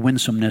the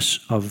winsomeness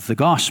of the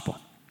gospel.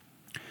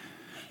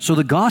 So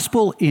the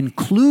gospel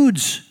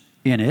includes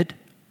in it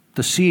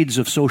the seeds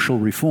of social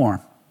reform.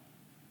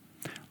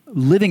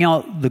 Living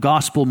out the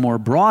gospel more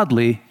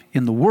broadly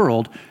in the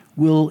world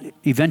will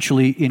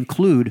eventually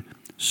include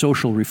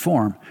social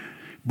reform.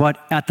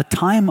 But at the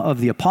time of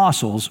the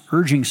apostles,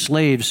 urging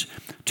slaves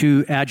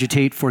to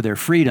agitate for their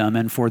freedom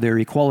and for their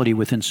equality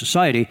within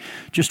society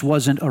just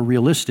wasn't a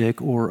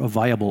realistic or a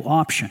viable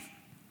option.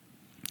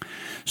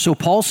 So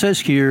Paul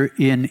says here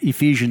in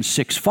Ephesians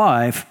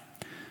 6:5,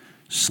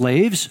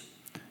 slaves,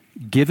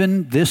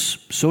 given this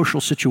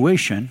social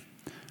situation,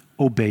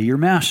 obey your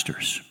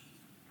masters.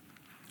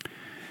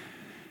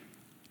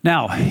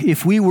 Now,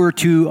 if we were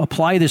to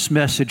apply this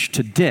message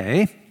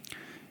today,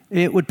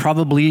 it would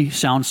probably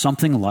sound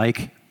something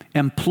like,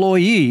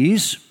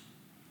 employees,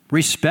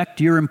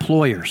 respect your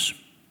employers.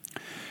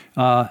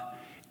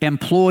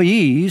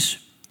 Employees,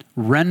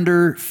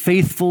 render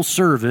faithful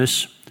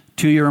service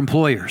to your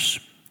employers.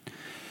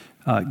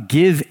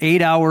 Give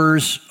 8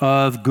 hours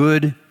of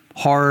good,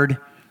 hard,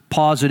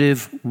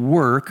 positive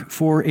work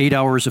for 8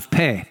 hours of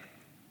pay.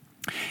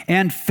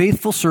 And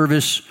faithful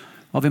service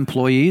of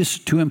employees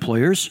to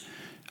employers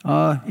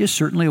is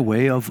certainly a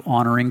way of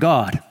honoring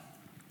God.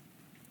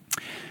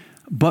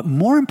 But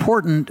more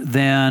important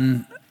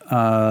than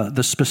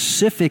the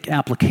specific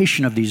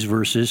application of these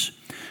verses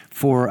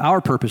for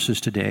our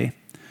purposes today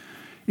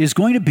is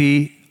going to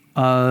be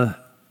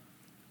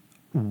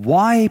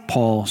why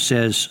Paul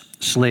says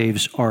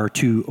slaves are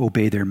to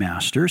obey their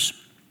masters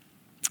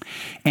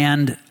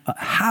and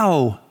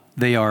how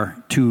they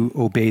are to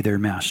obey their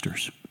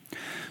masters.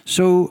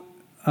 So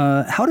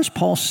how does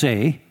Paul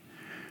say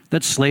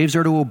that slaves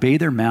are to obey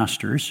their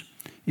masters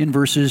in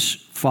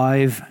verses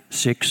 5,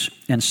 6,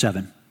 and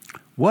 7?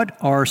 What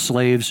are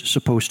slaves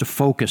supposed to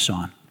focus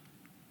on?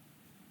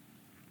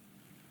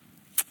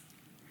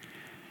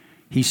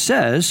 He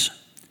says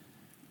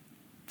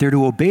they're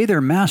to obey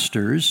their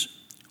masters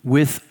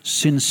with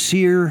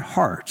sincere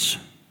hearts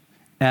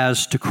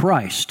as to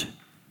Christ.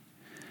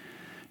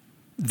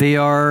 They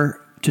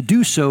are to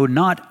do so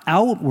not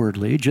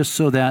outwardly, just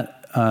so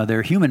that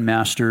their human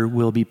master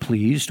will be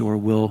pleased or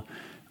will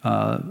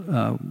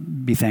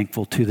be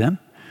thankful to them,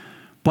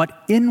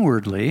 but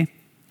inwardly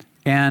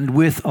and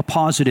with a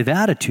positive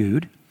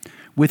attitude,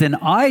 with an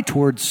eye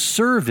towards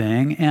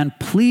serving and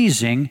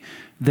pleasing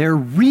their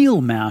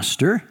real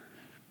master,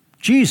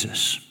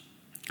 Jesus.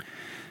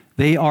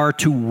 They are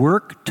to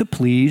work to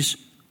please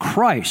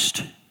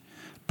Christ.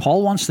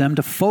 Paul wants them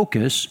to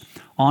focus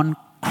on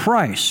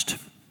Christ.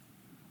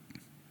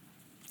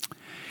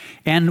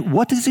 And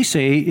what does he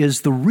say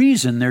is the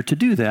reason they're to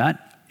do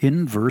that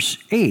in verse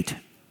 8?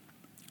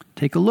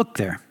 Take a look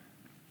there.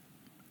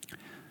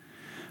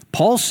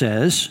 Paul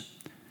says,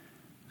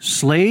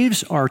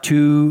 slaves are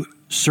to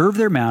serve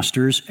their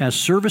masters as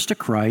service to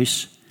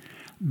Christ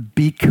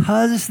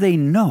because they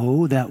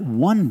know that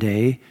one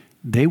day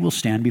they will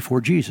stand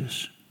before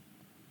Jesus.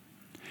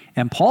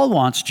 And Paul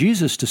wants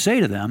Jesus to say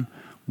to them,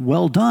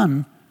 well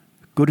done,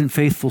 good and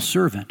faithful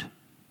servant.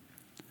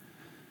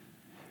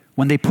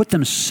 When they put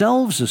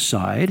themselves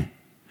aside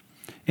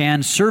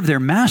and serve their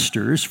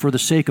masters for the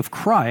sake of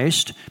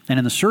Christ and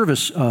in the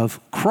service of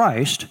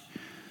Christ,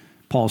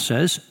 Paul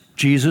says,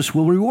 Jesus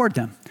will reward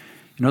them.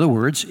 In other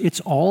words, it's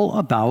all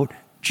about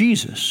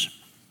Jesus.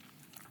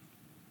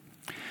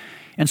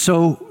 And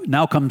so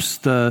now comes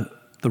the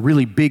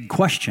really big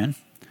question.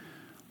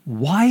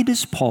 Why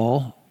does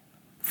Paul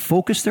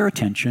focus their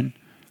attention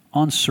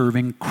on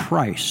serving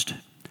Christ?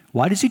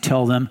 Why does he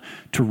tell them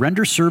to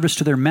render service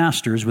to their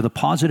masters with a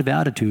positive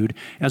attitude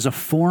as a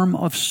form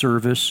of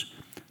service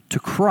to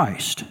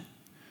Christ?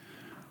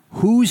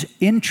 Whose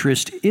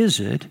interest is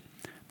it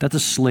that the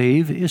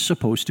slave is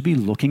supposed to be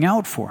looking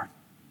out for?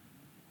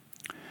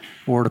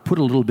 Or to put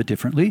it a little bit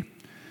differently,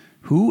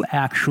 who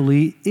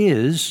actually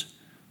is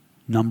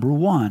number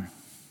one?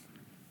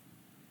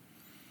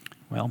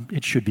 Well,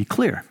 it should be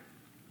clear.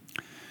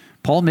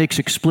 Paul makes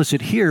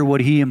explicit here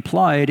what he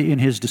implied in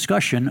his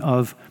discussion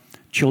of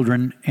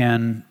children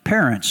and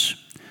parents.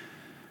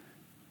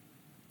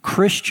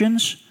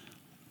 Christians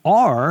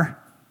are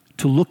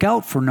to look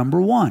out for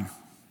number one.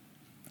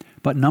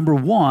 But number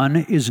one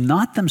is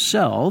not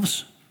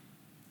themselves.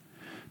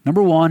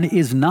 Number one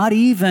is not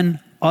even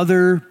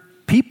other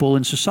people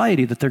in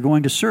society that they're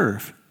going to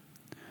serve.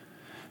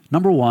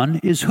 Number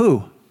one is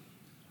who?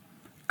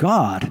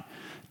 God.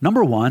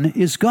 Number one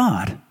is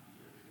God.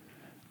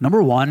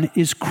 Number one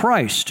is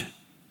Christ.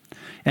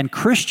 And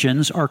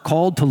Christians are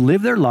called to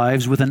live their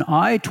lives with an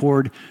eye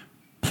toward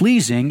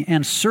pleasing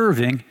and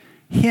serving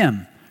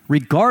Him,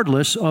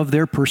 regardless of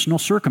their personal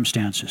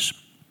circumstances.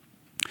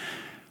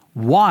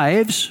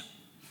 Wives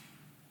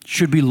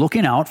should be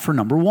looking out for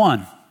number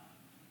one.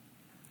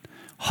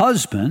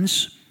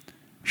 Husbands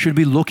should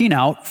be looking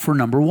out for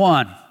number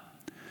one.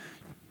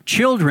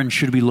 Children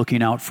should be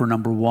looking out for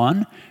number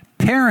one.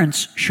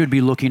 Parents should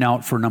be looking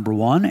out for number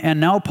one. And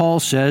now Paul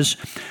says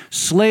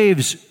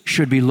slaves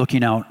should be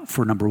looking out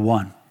for number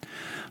one.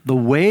 The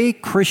way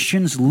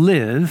Christians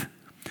live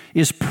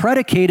is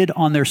predicated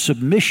on their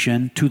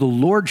submission to the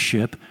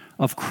lordship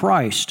of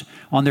Christ,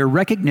 on their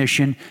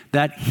recognition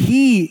that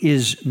He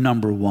is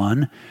number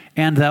one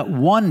and that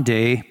one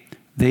day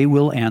they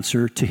will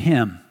answer to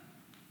Him.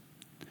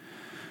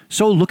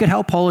 So look at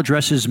how Paul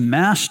addresses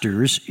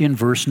masters in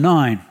verse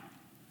 9.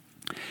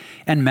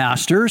 And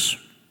masters,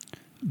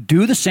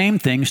 do the same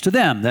things to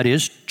them. That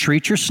is,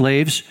 treat your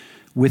slaves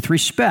with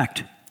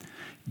respect.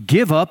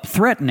 Give up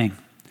threatening,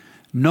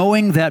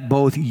 knowing that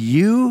both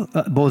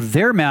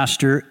their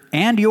master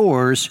and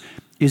yours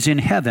is in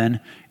heaven,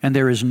 and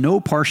there is no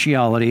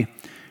partiality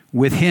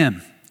with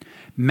Him.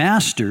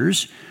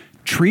 Masters,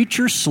 treat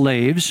your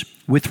slaves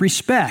with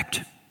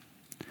respect,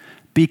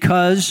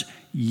 because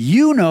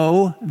you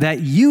know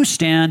that you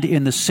stand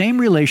in the same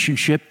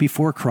relationship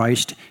before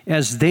Christ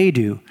as they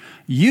do.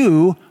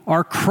 You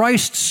are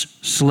Christ's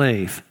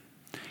slave,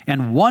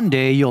 and one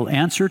day you'll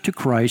answer to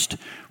Christ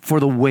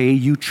for the way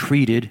you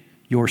treated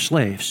your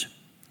slaves.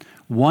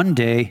 One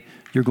day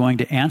you're going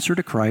to answer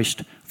to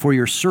Christ for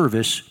your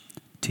service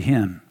to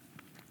Him.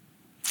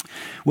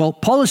 Well,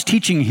 Paul is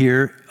teaching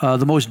here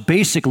the most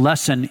basic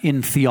lesson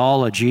in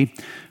theology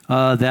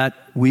that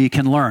we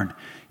can learn.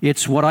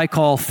 It's what I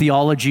call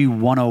Theology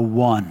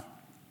 101.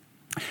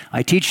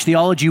 I teach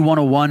Theology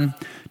 101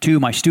 to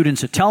my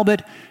students at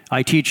Talbot.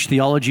 I teach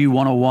Theology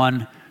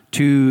 101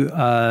 to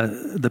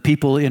the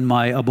people in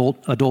my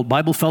adult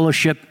Bible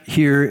fellowship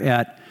here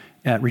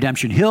at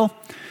Redemption Hill.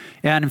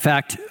 And in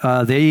fact,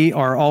 they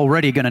are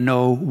already going to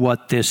know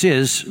what this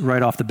is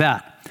right off the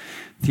bat.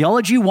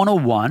 Theology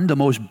 101, the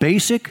most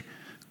basic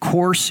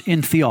course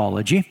in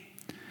theology,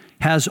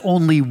 has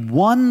only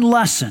one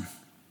lesson.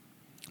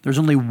 There's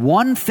only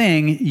one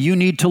thing you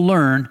need to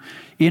learn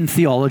in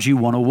Theology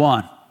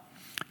 101.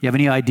 You have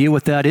any idea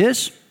what that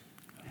is?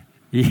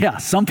 Yeah,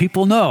 some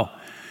people know.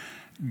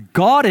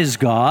 God is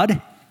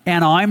God,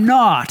 and I'm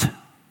not.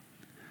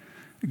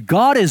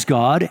 God is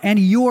God, and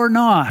you're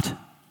not.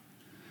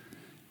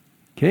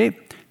 Okay?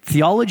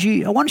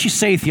 Theology, why don't you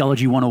say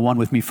Theology 101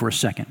 with me for a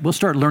second? We'll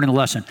start learning a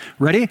lesson.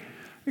 Ready?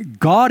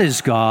 God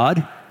is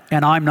God,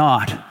 and I'm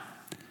not.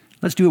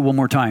 Let's do it one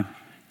more time.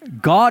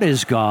 God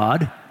is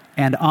God,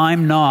 and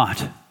I'm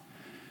not.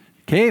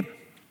 Okay?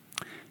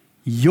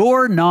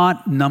 You're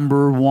not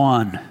number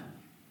one.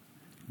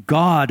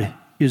 God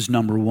is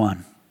number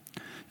one.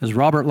 As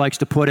Robert likes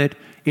to put it,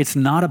 it's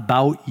not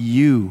about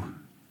you.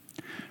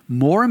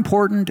 More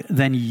important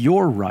than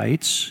your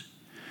rights,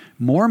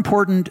 more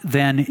important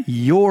than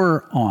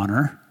your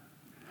honor,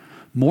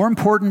 more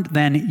important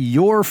than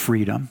your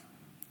freedom,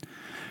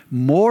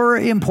 more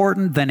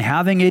important than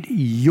having it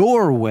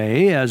your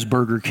way, as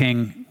Burger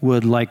King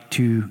would like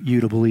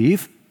you to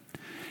believe,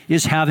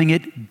 is having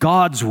it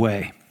God's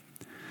way.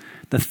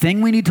 The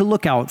thing we need to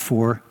look out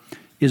for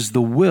is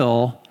the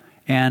will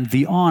and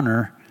the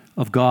honor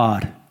of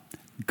God.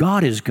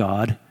 God is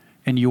God,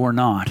 and you're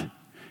not.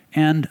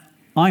 And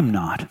I'm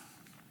not.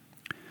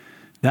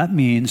 That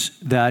means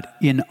that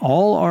in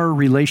all our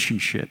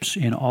relationships,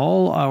 in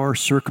all our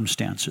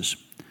circumstances,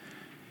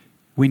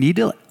 we need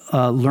to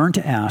learn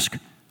to ask,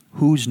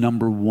 who's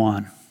number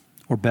one?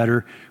 Or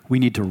better, we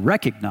need to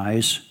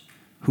recognize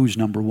who's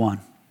number one.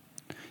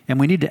 And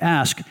we need to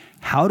ask,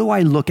 how do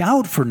I look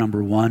out for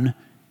number one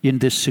in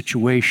this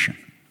situation?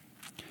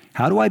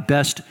 How do I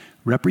best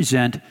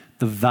represent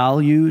the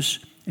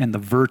values and the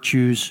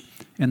virtues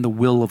and the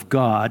will of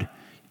God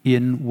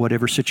in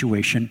whatever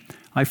situation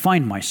I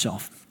find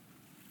myself?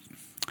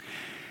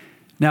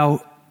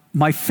 Now,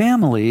 my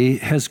family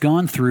has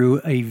gone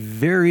through a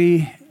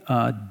very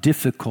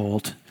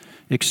difficult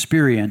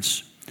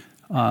experience,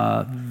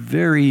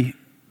 very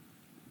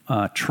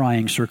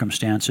trying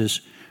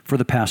circumstances for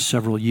the past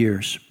several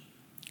years.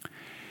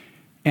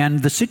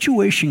 And the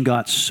situation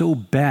got so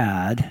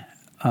bad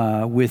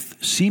with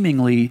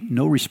seemingly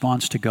no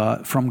response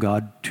from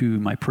God to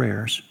my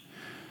prayers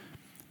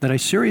that I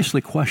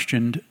seriously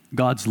questioned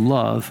God's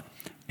love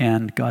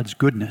and God's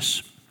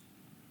goodness.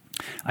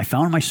 I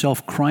found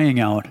myself crying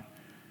out,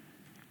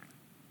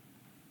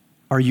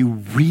 "Are you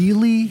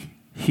really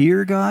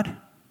here, God?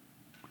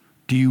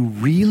 Do you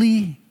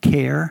really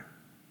care?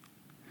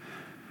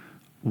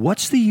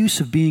 What's the use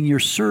of being your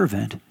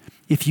servant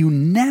if you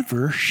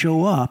never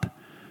show up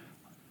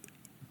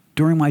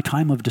during my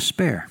time of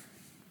despair?"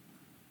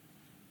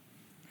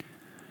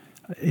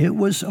 It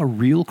was a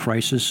real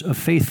crisis of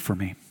faith for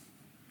me.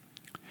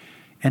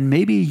 And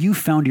maybe you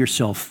found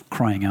yourself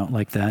crying out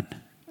like that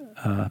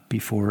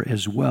before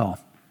as well.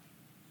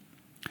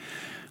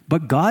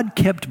 But God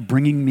kept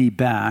bringing me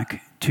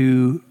back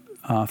to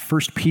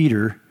 1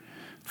 Peter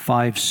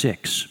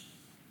 5:6.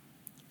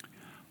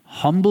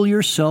 Humble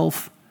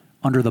yourself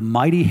under the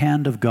mighty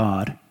hand of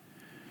God,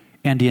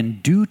 and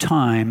in due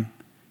time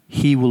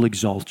he will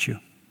exalt you.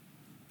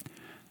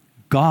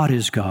 God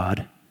is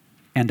God,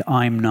 and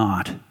I'm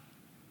not.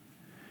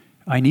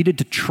 I needed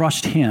to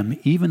trust him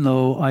even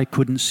though I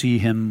couldn't see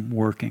him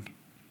working.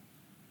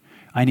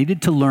 I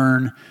needed to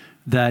learn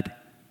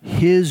that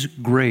his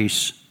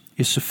grace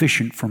is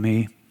sufficient for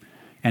me,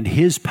 and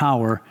his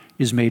power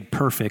is made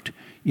perfect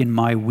in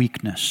my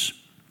weakness.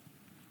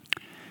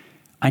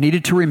 I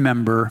needed to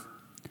remember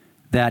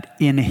that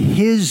in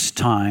his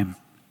time,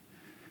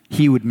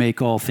 he would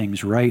make all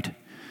things right.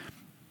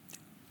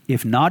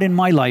 If not in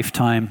my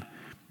lifetime,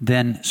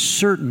 then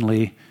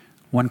certainly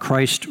when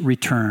Christ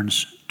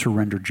returns to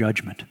render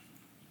judgment.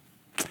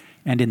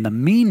 And in the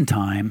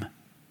meantime,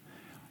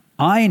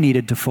 I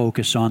needed to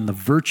focus on the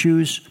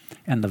virtues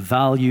and the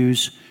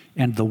values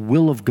and the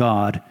will of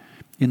God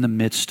in the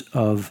midst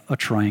of a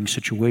trying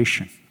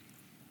situation.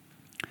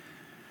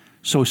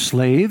 So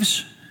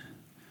slaves,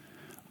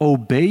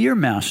 obey your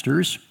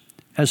masters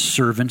as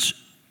servants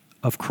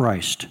of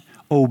Christ.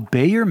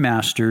 Obey your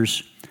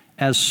masters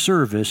as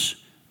service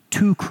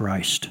to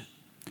Christ.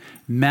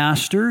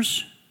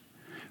 Masters,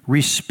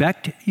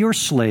 respect your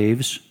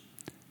slaves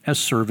as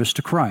service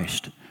to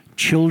Christ.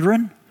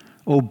 Children,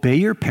 obey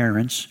your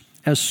parents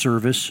as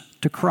service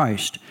to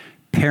Christ.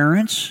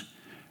 Parents,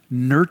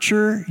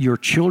 nurture your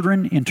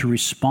children into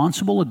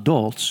responsible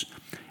adults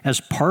as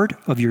part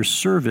of your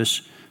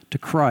service to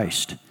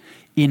Christ.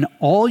 In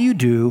all you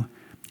do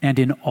and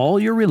in all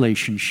your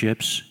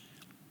relationships,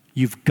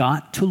 you've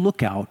got to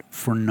look out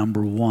for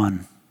number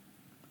one.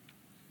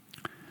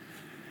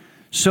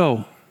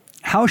 So,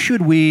 how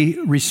should we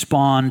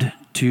respond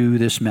to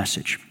this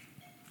message?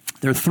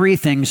 There are three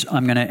things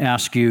I'm going to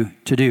ask you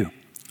to do.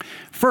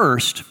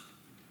 First,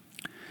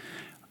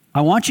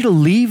 I want you to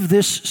leave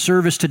this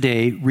service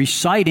today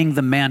reciting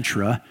the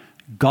mantra,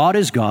 God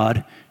is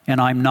God and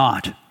I'm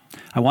not.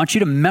 I want you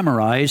to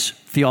memorize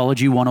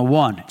Theology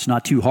 101. It's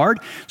not too hard,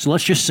 so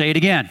let's just say it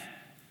again.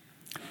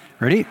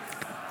 Ready?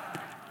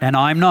 And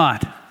I'm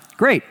not.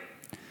 Great.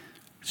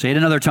 Say it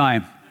another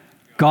time.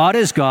 God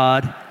is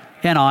God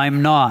and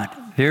I'm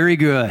not. Very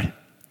good.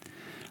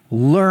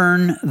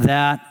 Learn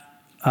that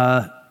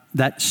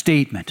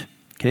statement.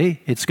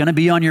 Okay? It's going to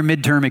be on your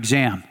midterm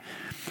exam.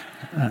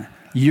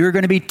 You're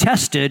going to be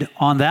tested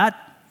on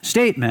that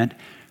statement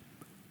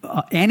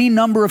any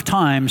number of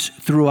times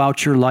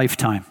throughout your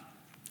lifetime.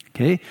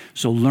 Okay?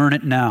 So learn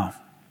it now.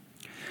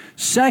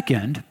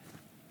 Second,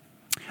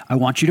 I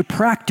want you to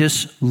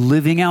practice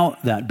living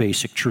out that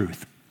basic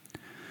truth.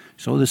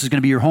 So this is going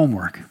to be your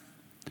homework.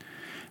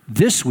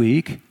 This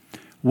week,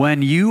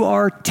 when you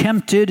are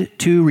tempted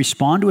to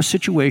respond to a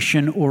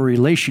situation or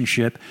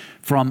relationship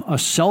from a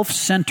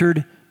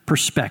self-centered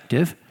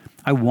perspective,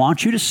 I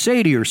want you to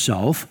say to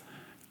yourself,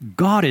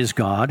 God is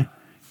God,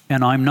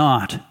 and I'm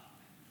not.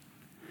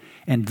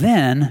 And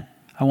then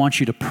I want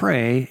you to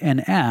pray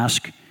and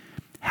ask,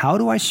 how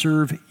do I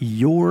serve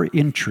your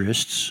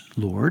interests,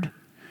 Lord,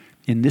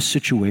 in this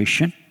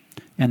situation,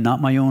 and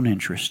not my own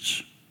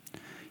interests?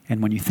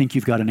 And when you think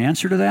you've got an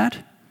answer to that,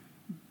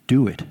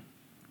 do it.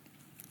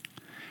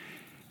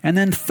 And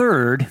then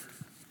third,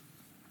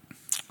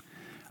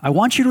 I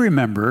want you to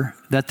remember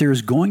that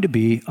there's going to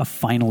be a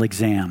final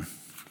exam.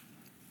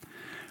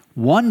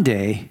 One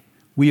day,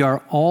 we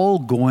are all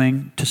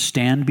going to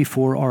stand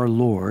before our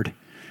Lord,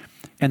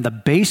 and the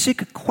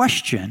basic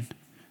question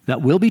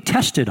that we'll be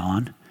tested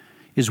on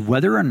is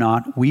whether or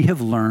not we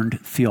have learned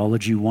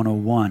Theology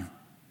 101.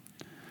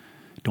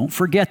 Don't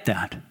forget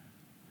that.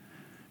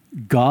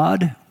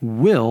 God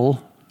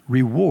will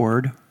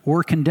reward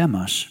or condemn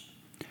us.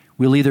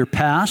 We'll either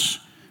pass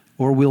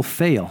or we'll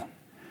fail.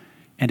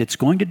 And it's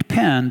going to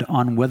depend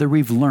on whether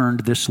we've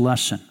learned this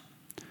lesson.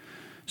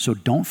 So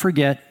don't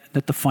forget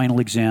that the final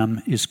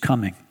exam is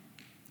coming.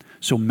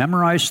 So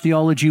memorize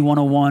Theology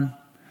 101,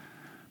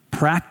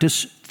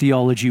 practice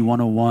Theology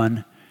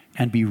 101,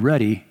 and be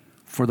ready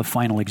for the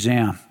final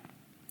exam.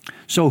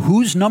 So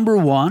who's number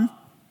one?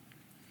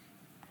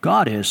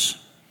 God is,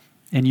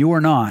 and you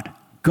are not.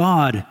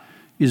 God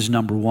is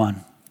number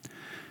one.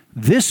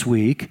 This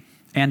week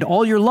and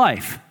all your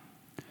life,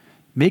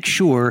 make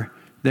sure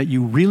that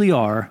you really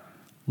are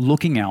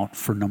looking out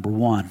for number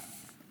one.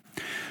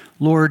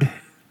 Lord,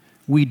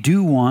 we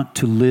do want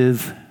to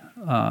live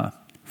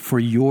for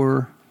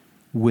your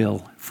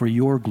will, for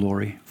your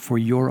glory, for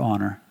your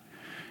honor.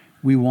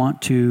 We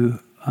want to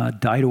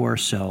die to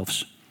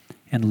ourselves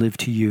and live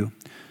to you.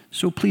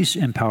 So please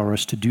empower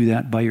us to do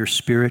that by your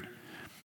Spirit.